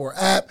desktop or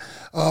app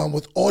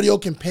with audio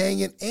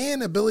companion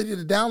and ability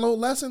to download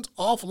lessons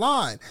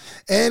offline.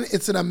 And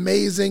it's an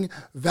amazing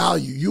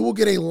value. You will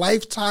get a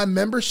lifetime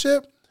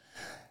membership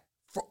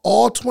for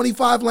all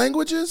 25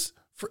 languages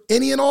For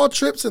any and all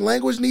trips and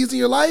language needs in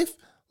your life,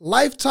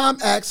 lifetime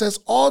access,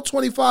 all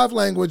 25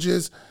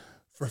 languages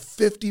for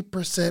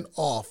 50%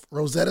 off.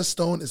 Rosetta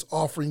Stone is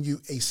offering you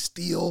a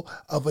steal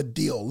of a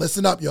deal.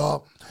 Listen up,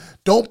 y'all.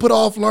 Don't put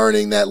off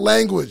learning that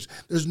language.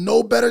 There's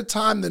no better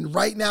time than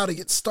right now to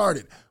get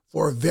started.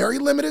 For a very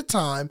limited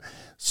time,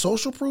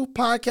 Social Proof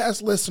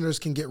Podcast listeners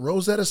can get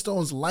Rosetta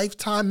Stone's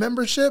lifetime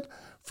membership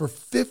for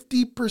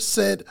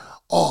 50%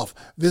 off.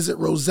 Visit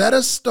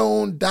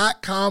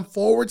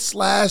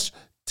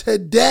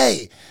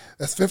rosettastone.com/today.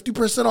 That's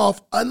 50%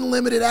 off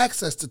unlimited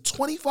access to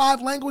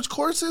 25 language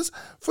courses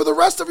for the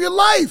rest of your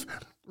life.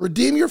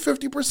 Redeem your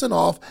 50%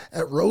 off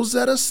at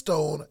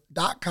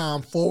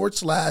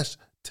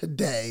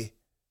rosettastone.com/today.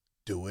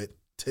 Do it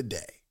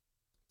today.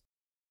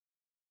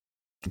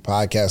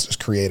 Podcasters,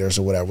 creators,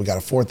 or whatever. We got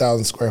a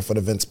 4,000 square foot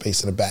event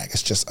space in the back.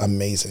 It's just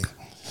amazing.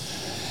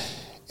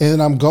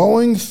 And I'm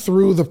going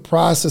through the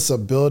process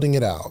of building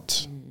it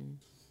out.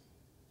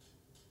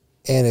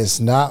 And it's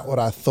not what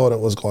I thought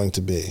it was going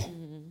to be.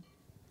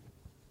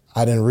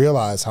 I didn't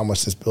realize how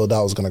much this build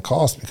out was going to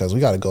cost because we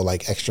got to go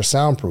like extra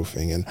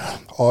soundproofing, and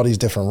all these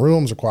different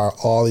rooms require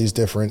all these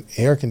different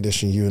air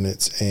conditioning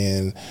units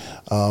and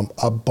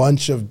a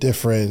bunch of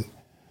different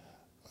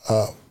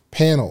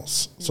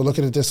panels. So look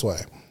at it this way.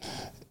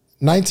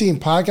 19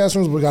 podcast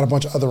rooms, we got a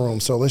bunch of other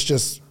rooms. So let's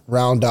just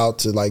round out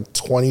to like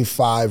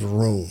 25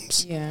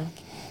 rooms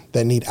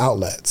that need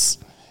outlets.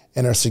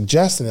 And they're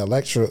suggesting, the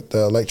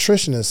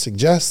electrician is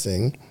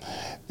suggesting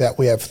that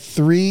we have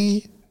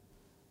 3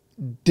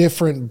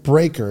 different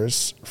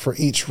breakers for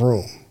each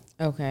room.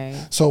 Okay.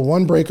 So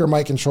one breaker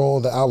might control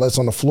the outlets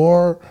on the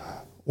floor.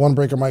 One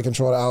breaker might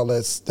control the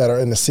outlets that are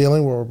in the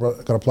ceiling where we're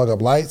going to plug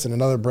up lights, and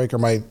another breaker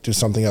might do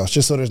something else,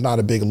 just so there's not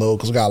a big load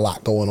because we got a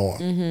lot going on.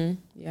 Mm-hmm.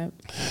 Yep.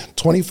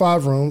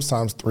 25 rooms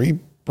times 3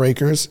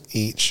 breakers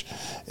each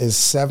is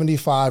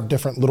 75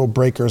 different little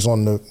breakers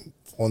on the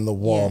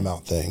wall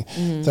mount thing.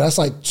 Mm-hmm. So that's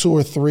like 2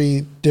 or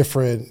 3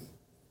 different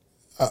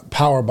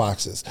power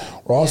boxes.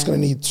 We're also going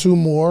to need 2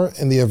 more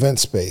in the event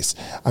space.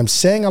 I'm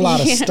saying a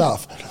lot of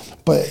stuff,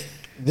 but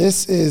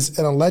this is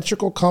an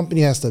electrical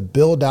company has to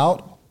build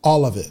out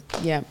all of it.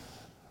 Yeah.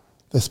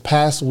 This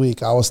past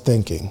week, I was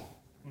thinking,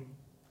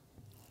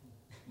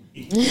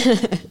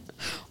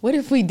 what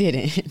if we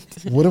didn't?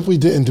 What if we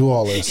didn't do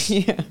all this?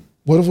 Yeah.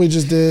 What if we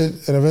just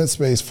did an event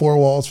space, 4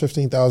 walls,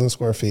 15,000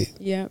 square feet?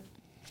 Yeah.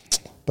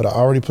 But I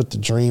already put the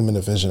dream and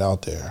the vision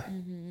out there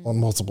on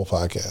multiple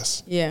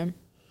podcasts. Yeah.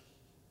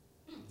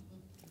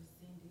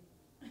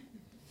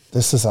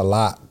 This is a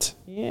lot.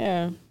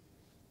 Yeah.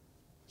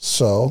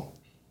 So,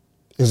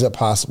 is it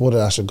possible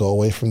that I should go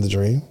away from the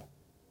dream?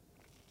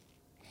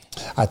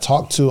 I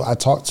talked to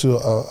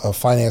a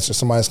financier,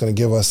 somebody that's going to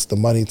give us the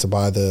money to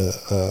buy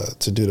to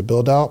do the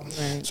build out.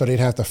 Right. So they'd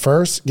have to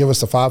first give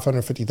us the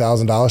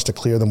 $550,000 to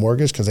clear the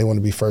mortgage because they want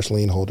to be first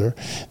lien holder.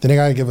 Then they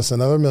got to give us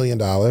another $1 million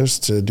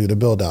to do the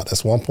build out.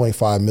 That's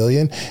 $1.5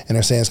 million, and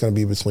they're saying it's going to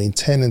be between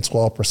 10 and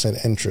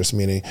 12% interest,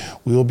 meaning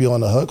we will be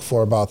on the hook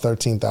for about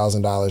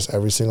 $13,000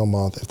 every single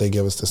month if they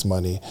give us this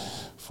money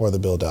for the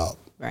build out.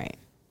 Right.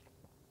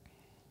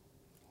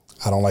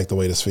 I don't like the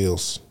way this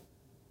feels.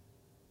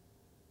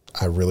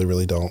 I really,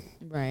 really don't.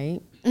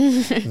 Right.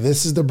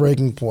 This is the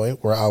breaking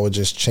point where I would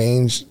just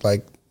change,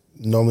 like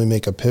normally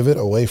make a pivot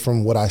away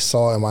from what I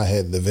saw in my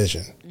head, the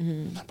vision.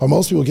 Mm-hmm. But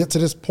most people get to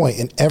this point,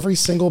 and every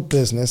single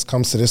business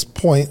comes to this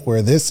point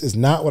where this is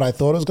not what I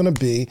thought it was going to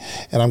be,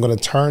 and I'm going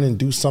to turn and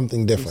do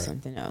something different. Do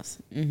something else.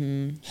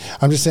 Mm-hmm.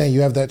 I'm just saying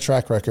you have that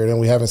track record, and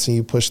we haven't seen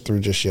you push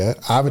through just yet.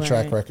 I have a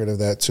track record of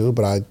that too,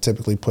 but I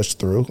typically push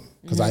through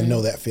because I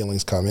know that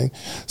feeling's coming.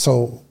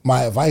 So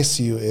my advice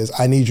to you is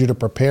I need you to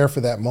prepare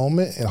for that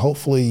moment, and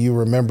hopefully you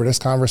remember this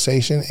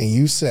conversation and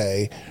you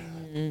say,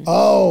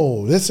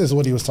 oh, this is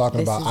what he was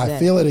talking about. I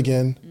feel it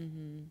again. Mm-hmm.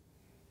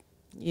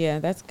 Yeah,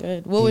 that's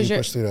good. What was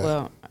your,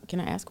 well,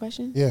 can I ask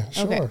questions? Yeah,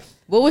 sure. Okay.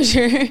 What was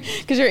your,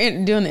 because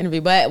you're doing the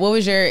interview, but what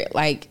was your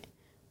like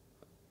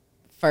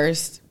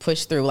first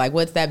push through? Like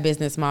what's that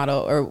business model?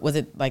 Or was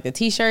it like the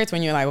t-shirts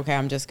when you're like, okay,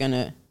 I'm just going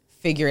to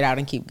figure it out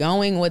and keep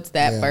going? What's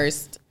that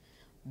first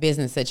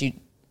business that you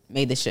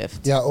made the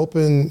shift? Yeah, I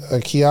opened a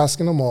kiosk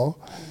in the mall,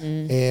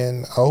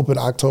 and I opened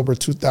October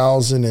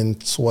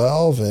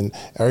 2012, and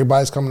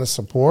everybody's coming to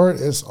support.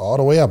 It's all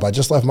the way up. I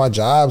just left my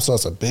job, so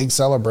it's a big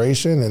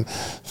celebration. And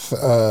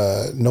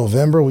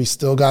November, we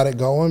still got it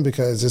going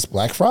because it's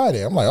Black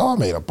Friday. I'm like, oh, I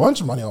made a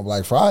bunch of money on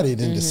Black Friday.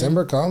 Then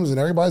December comes, and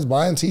everybody's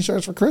buying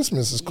T-shirts for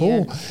Christmas. It's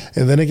cool. Yeah.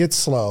 And then it gets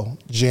slow,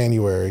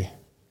 January.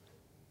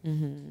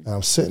 And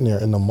I'm sitting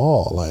there in the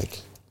mall like,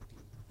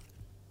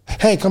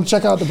 hey, come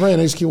check out the brand.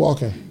 They just keep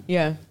walking.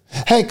 Yeah.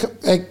 Hey,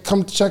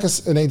 come check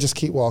us. And they just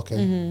keep walking.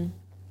 And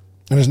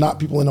there's not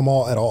people in the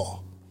mall at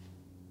all.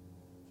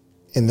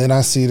 And then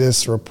I see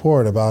this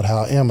report about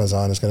how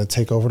Amazon is going to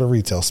take over the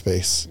retail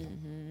space.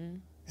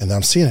 And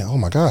I'm seeing it. Oh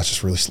my gosh,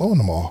 it's really slow in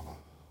the mall.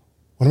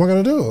 What am I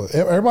going to do?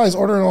 Everybody's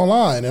ordering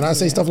online. And I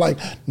say stuff like,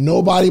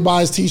 nobody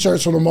buys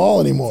T-shirts from the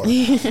mall anymore.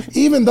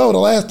 Even though the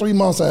last 3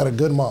 months I had a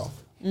good month.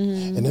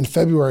 And then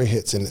February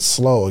hits and it's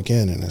slow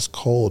again and it's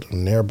cold and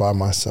I'm there by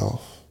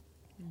myself.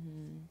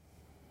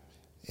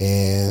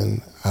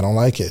 and I don't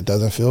like it. It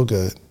doesn't feel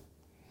good.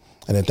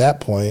 And at that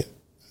point,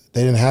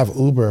 they didn't have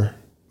Uber,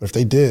 but if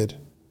they did,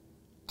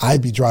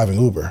 I'd be driving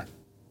Uber.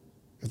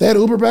 If they had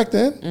Uber back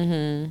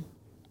then,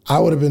 I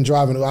would have been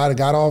driving. I'd have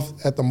got off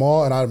at the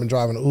mall and I'd have been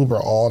driving Uber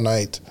all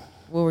night.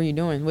 What were you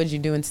doing? What did you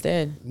do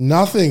instead?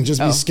 Nothing.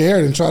 Just be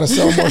scared and try to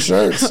sell more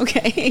shirts.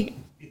 Okay.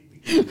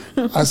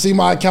 I see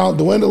my account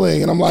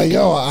dwindling, and I'm like,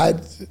 yo, I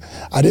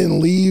didn't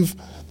leave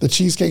the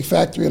Cheesecake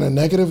Factory in a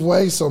negative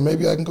way, so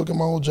maybe I can go get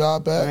my old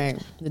job back.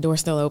 Right. The door's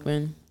still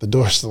open. The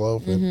door's still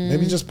open.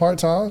 Maybe just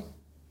part-time.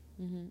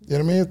 You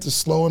know what I mean? If it's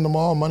slow in the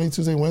mall, Monday,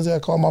 Tuesday, Wednesday, I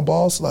call my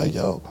boss, like,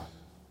 yo,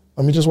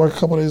 let me just work a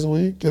couple days a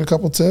week, get a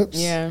couple tips.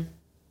 Yeah.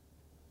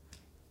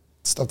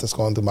 Stuff that's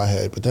going through my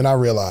head. But then I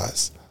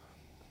realize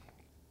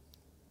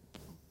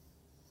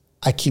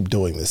I keep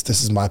doing this.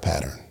 This is my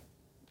pattern.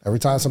 Every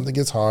time something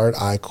gets hard,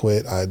 I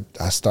quit. I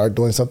start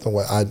doing something.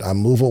 I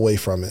move away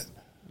from it.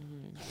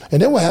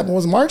 And then what happened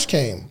was March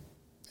came.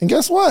 And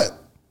guess what?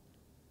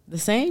 The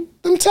same?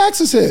 Them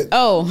taxes hit.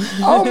 Oh.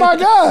 Oh my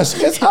gosh,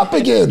 it's up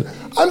again.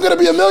 I'm going to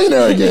be a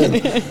millionaire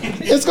again.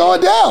 It's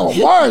going down.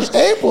 March,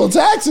 April,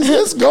 taxes,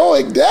 it's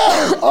going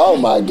down. Oh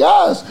my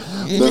gosh.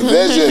 The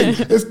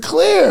vision is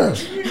clear.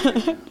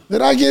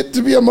 Then I get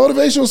to be a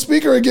motivational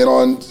speaker again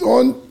on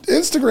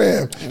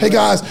Instagram. Hey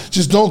guys,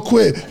 just don't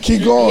quit.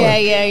 Keep going.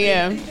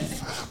 Yeah. And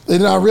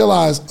then I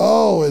realized,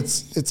 oh,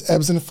 it's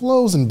ebbs and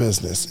flows in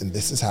business, and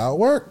this is how it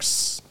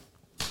works.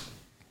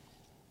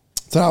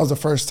 So that was the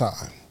first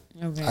time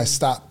I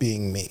stopped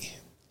being me.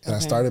 And I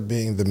started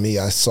being the me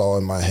I saw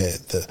in my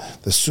head, the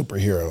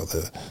superhero,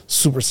 the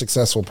super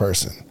successful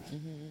person.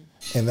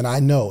 And then I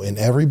know in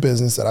every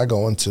business that I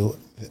go into,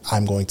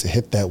 I'm going to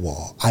hit that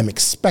wall. I'm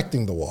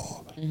expecting the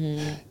wall.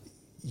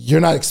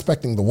 You're not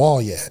expecting the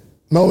wall yet.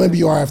 No, maybe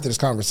you are after this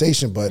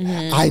conversation, but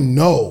I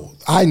know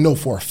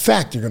for a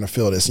fact you're going to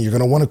feel this and you're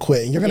going to want to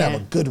quit and you're going to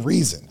have a good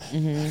reason.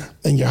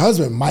 And your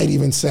husband might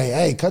even say,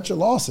 hey, cut your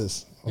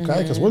losses,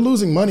 okay? Because we're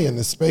losing money in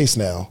this space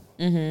now.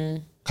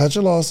 Cut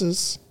your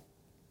losses.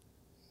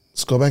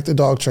 Let's go back to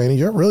dog training.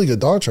 You're a really good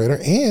dog trainer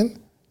and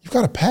you've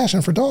got a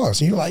passion for dogs.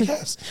 And you're like,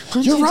 yes,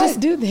 you're right. Just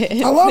do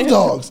this? I love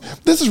dogs.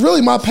 This is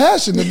really my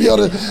passion, to be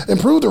able to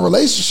improve the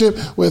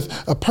relationship with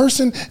a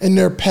person and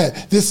their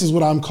pet. This is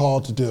what I'm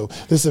called to do.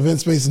 This event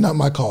space is not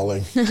my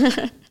calling.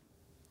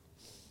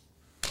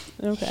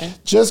 Okay.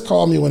 Just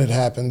call me when it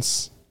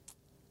happens,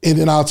 and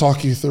then I'll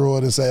talk you through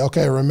it and say,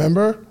 okay,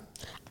 remember?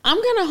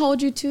 I'm going to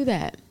hold you to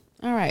that.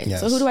 All right. Yes.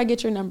 So who do I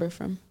get your number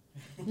from?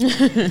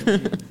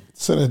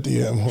 Send a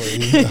DM or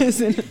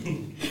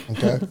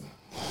okay.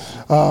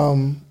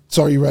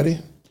 So are you ready?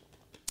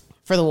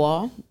 For the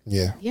wall?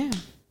 Yeah. Yeah.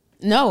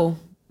 No,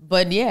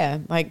 but yeah,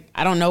 like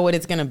I don't know what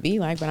it's going to be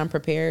like, but I'm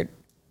prepared.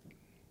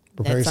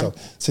 Prepare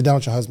yourself. Sit down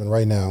with your husband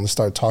right now and let's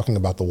start talking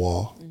about the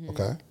wall,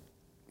 okay?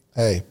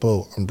 Hey,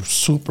 boo, I'm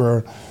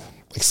super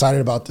excited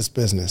about this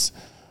business.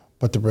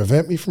 But to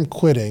prevent me from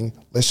quitting,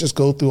 let's just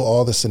go through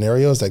all the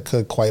scenarios that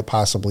could quite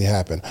possibly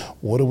happen.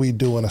 What do we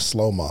do in a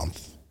slow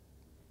month?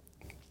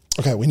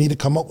 Okay, we need to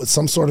come up with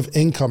some sort of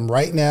income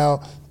right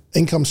now,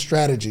 income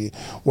strategy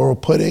where we're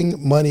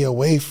putting money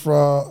away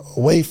for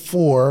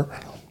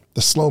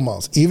the slow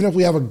months. Even if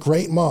we have a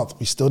great month,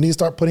 we still need to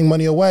start putting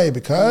money away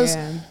because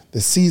the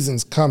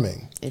season's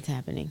coming. It's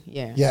happening,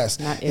 yeah. Yes,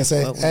 Not and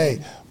say, hey,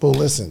 boo,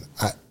 listen,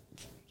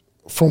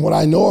 from what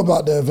I know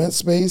about the event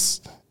space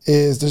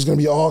is there's going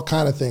to be all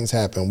kind of things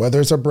happen, whether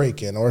it's a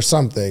break-in or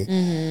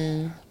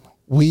something.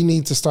 We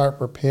need to start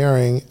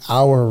preparing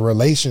our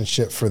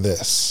relationship for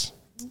this.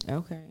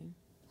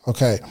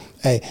 Okay.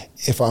 Hey,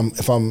 if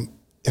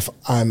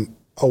I'm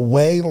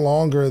away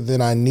longer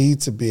than I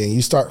need to be and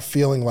you start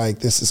feeling like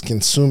this is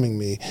consuming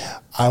me,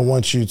 I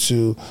want you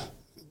to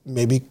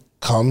maybe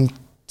come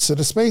to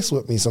the space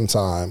with me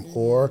sometime,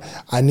 or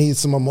I need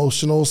some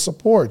emotional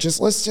support.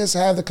 Let's just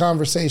have the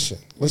conversation.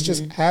 Let's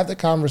just have the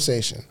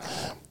conversation.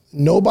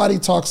 Nobody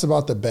talks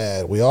about the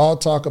bad. We all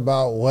talk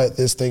about what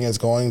this thing is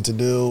going to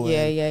do.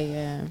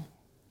 Yeah.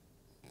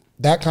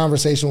 That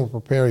conversation will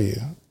prepare you.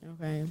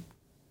 Okay.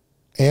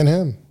 And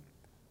him.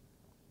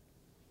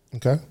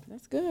 Okay?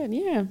 That's good,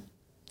 yeah.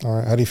 All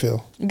right, how do you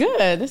feel?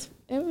 Good. It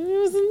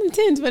was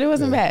intense, but it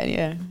wasn't bad,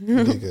 yeah.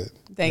 You did good.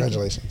 Thank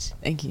Congratulations. you.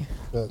 Thank you.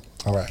 Good.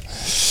 All right.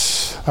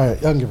 Y'all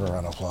can give her a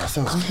round of applause.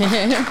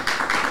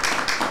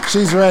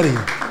 She's ready.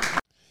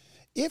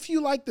 If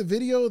you like the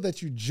video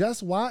that you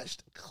just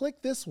watched,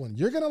 click this one.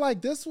 You're going to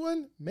like this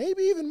one,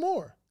 maybe even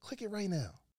more. Click it right now.